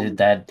think he That told is me.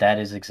 that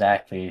is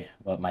exactly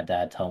what my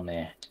dad told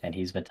me, and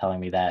he's been telling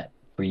me that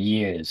for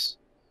years.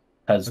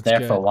 Because That's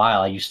there for a good.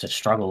 while, I used to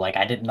struggle, like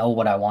I didn't know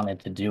what I wanted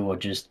to do or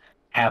just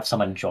have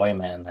some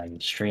enjoyment.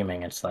 And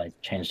streaming, it's like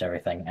changed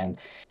everything. And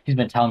he's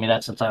been telling me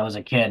that since I was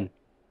a kid.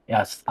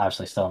 Yes,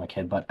 obviously still am a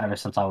kid, but ever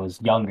since I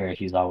was younger,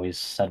 he's always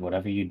said,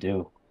 whatever you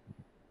do,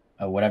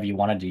 or whatever you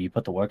want to do, you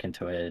put the work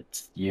into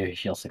it,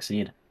 you'll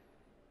succeed.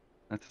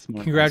 That's smart. And so I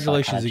kind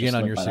Congratulations of again just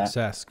on live your by that.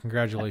 success.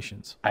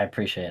 Congratulations. I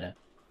appreciate it.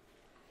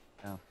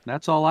 Yeah.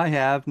 That's all I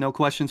have. No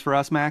questions for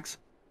us, Max?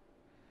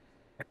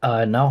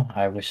 No,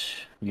 I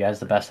wish you guys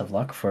the best of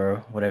luck for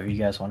whatever you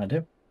guys want to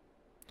do.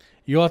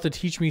 You'll have to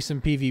teach me some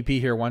PvP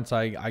here once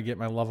I get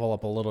my level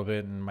up a little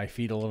bit and my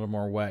feet a little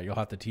more wet. You'll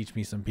have to teach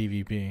me some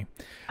PvP.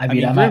 I I mean,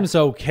 mean, I'm at Grim's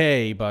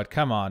okay, but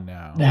come on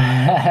now.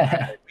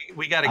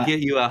 We got to I,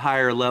 get you a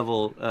higher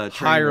level Higher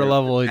trainer than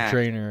level Max.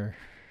 trainer.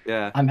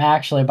 Yeah. I'm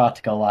actually about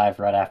to go live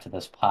right after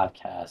this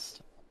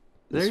podcast,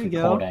 There this you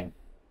go. recording.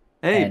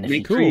 Hey, And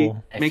make sure you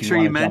Cool. make if you sure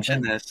want you to jump mention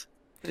in, this.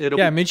 It'll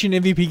Yeah, be mention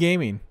MVP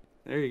Gaming.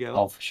 there you go.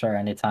 oh, for sure,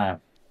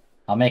 anytime.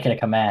 I'll make it a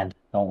command.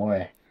 Don't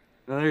worry.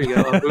 Oh, there you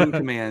go. A boom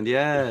command.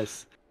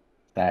 Yes.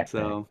 Exactly.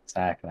 So,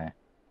 Exactly.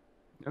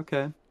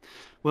 okay.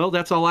 Well,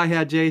 that's all I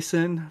had,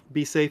 Jason.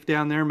 Be safe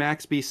down there.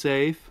 Max, be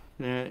safe.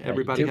 Yeah, you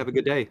Everybody too. have a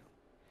good day.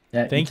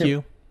 Yeah, you Thank too.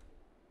 you.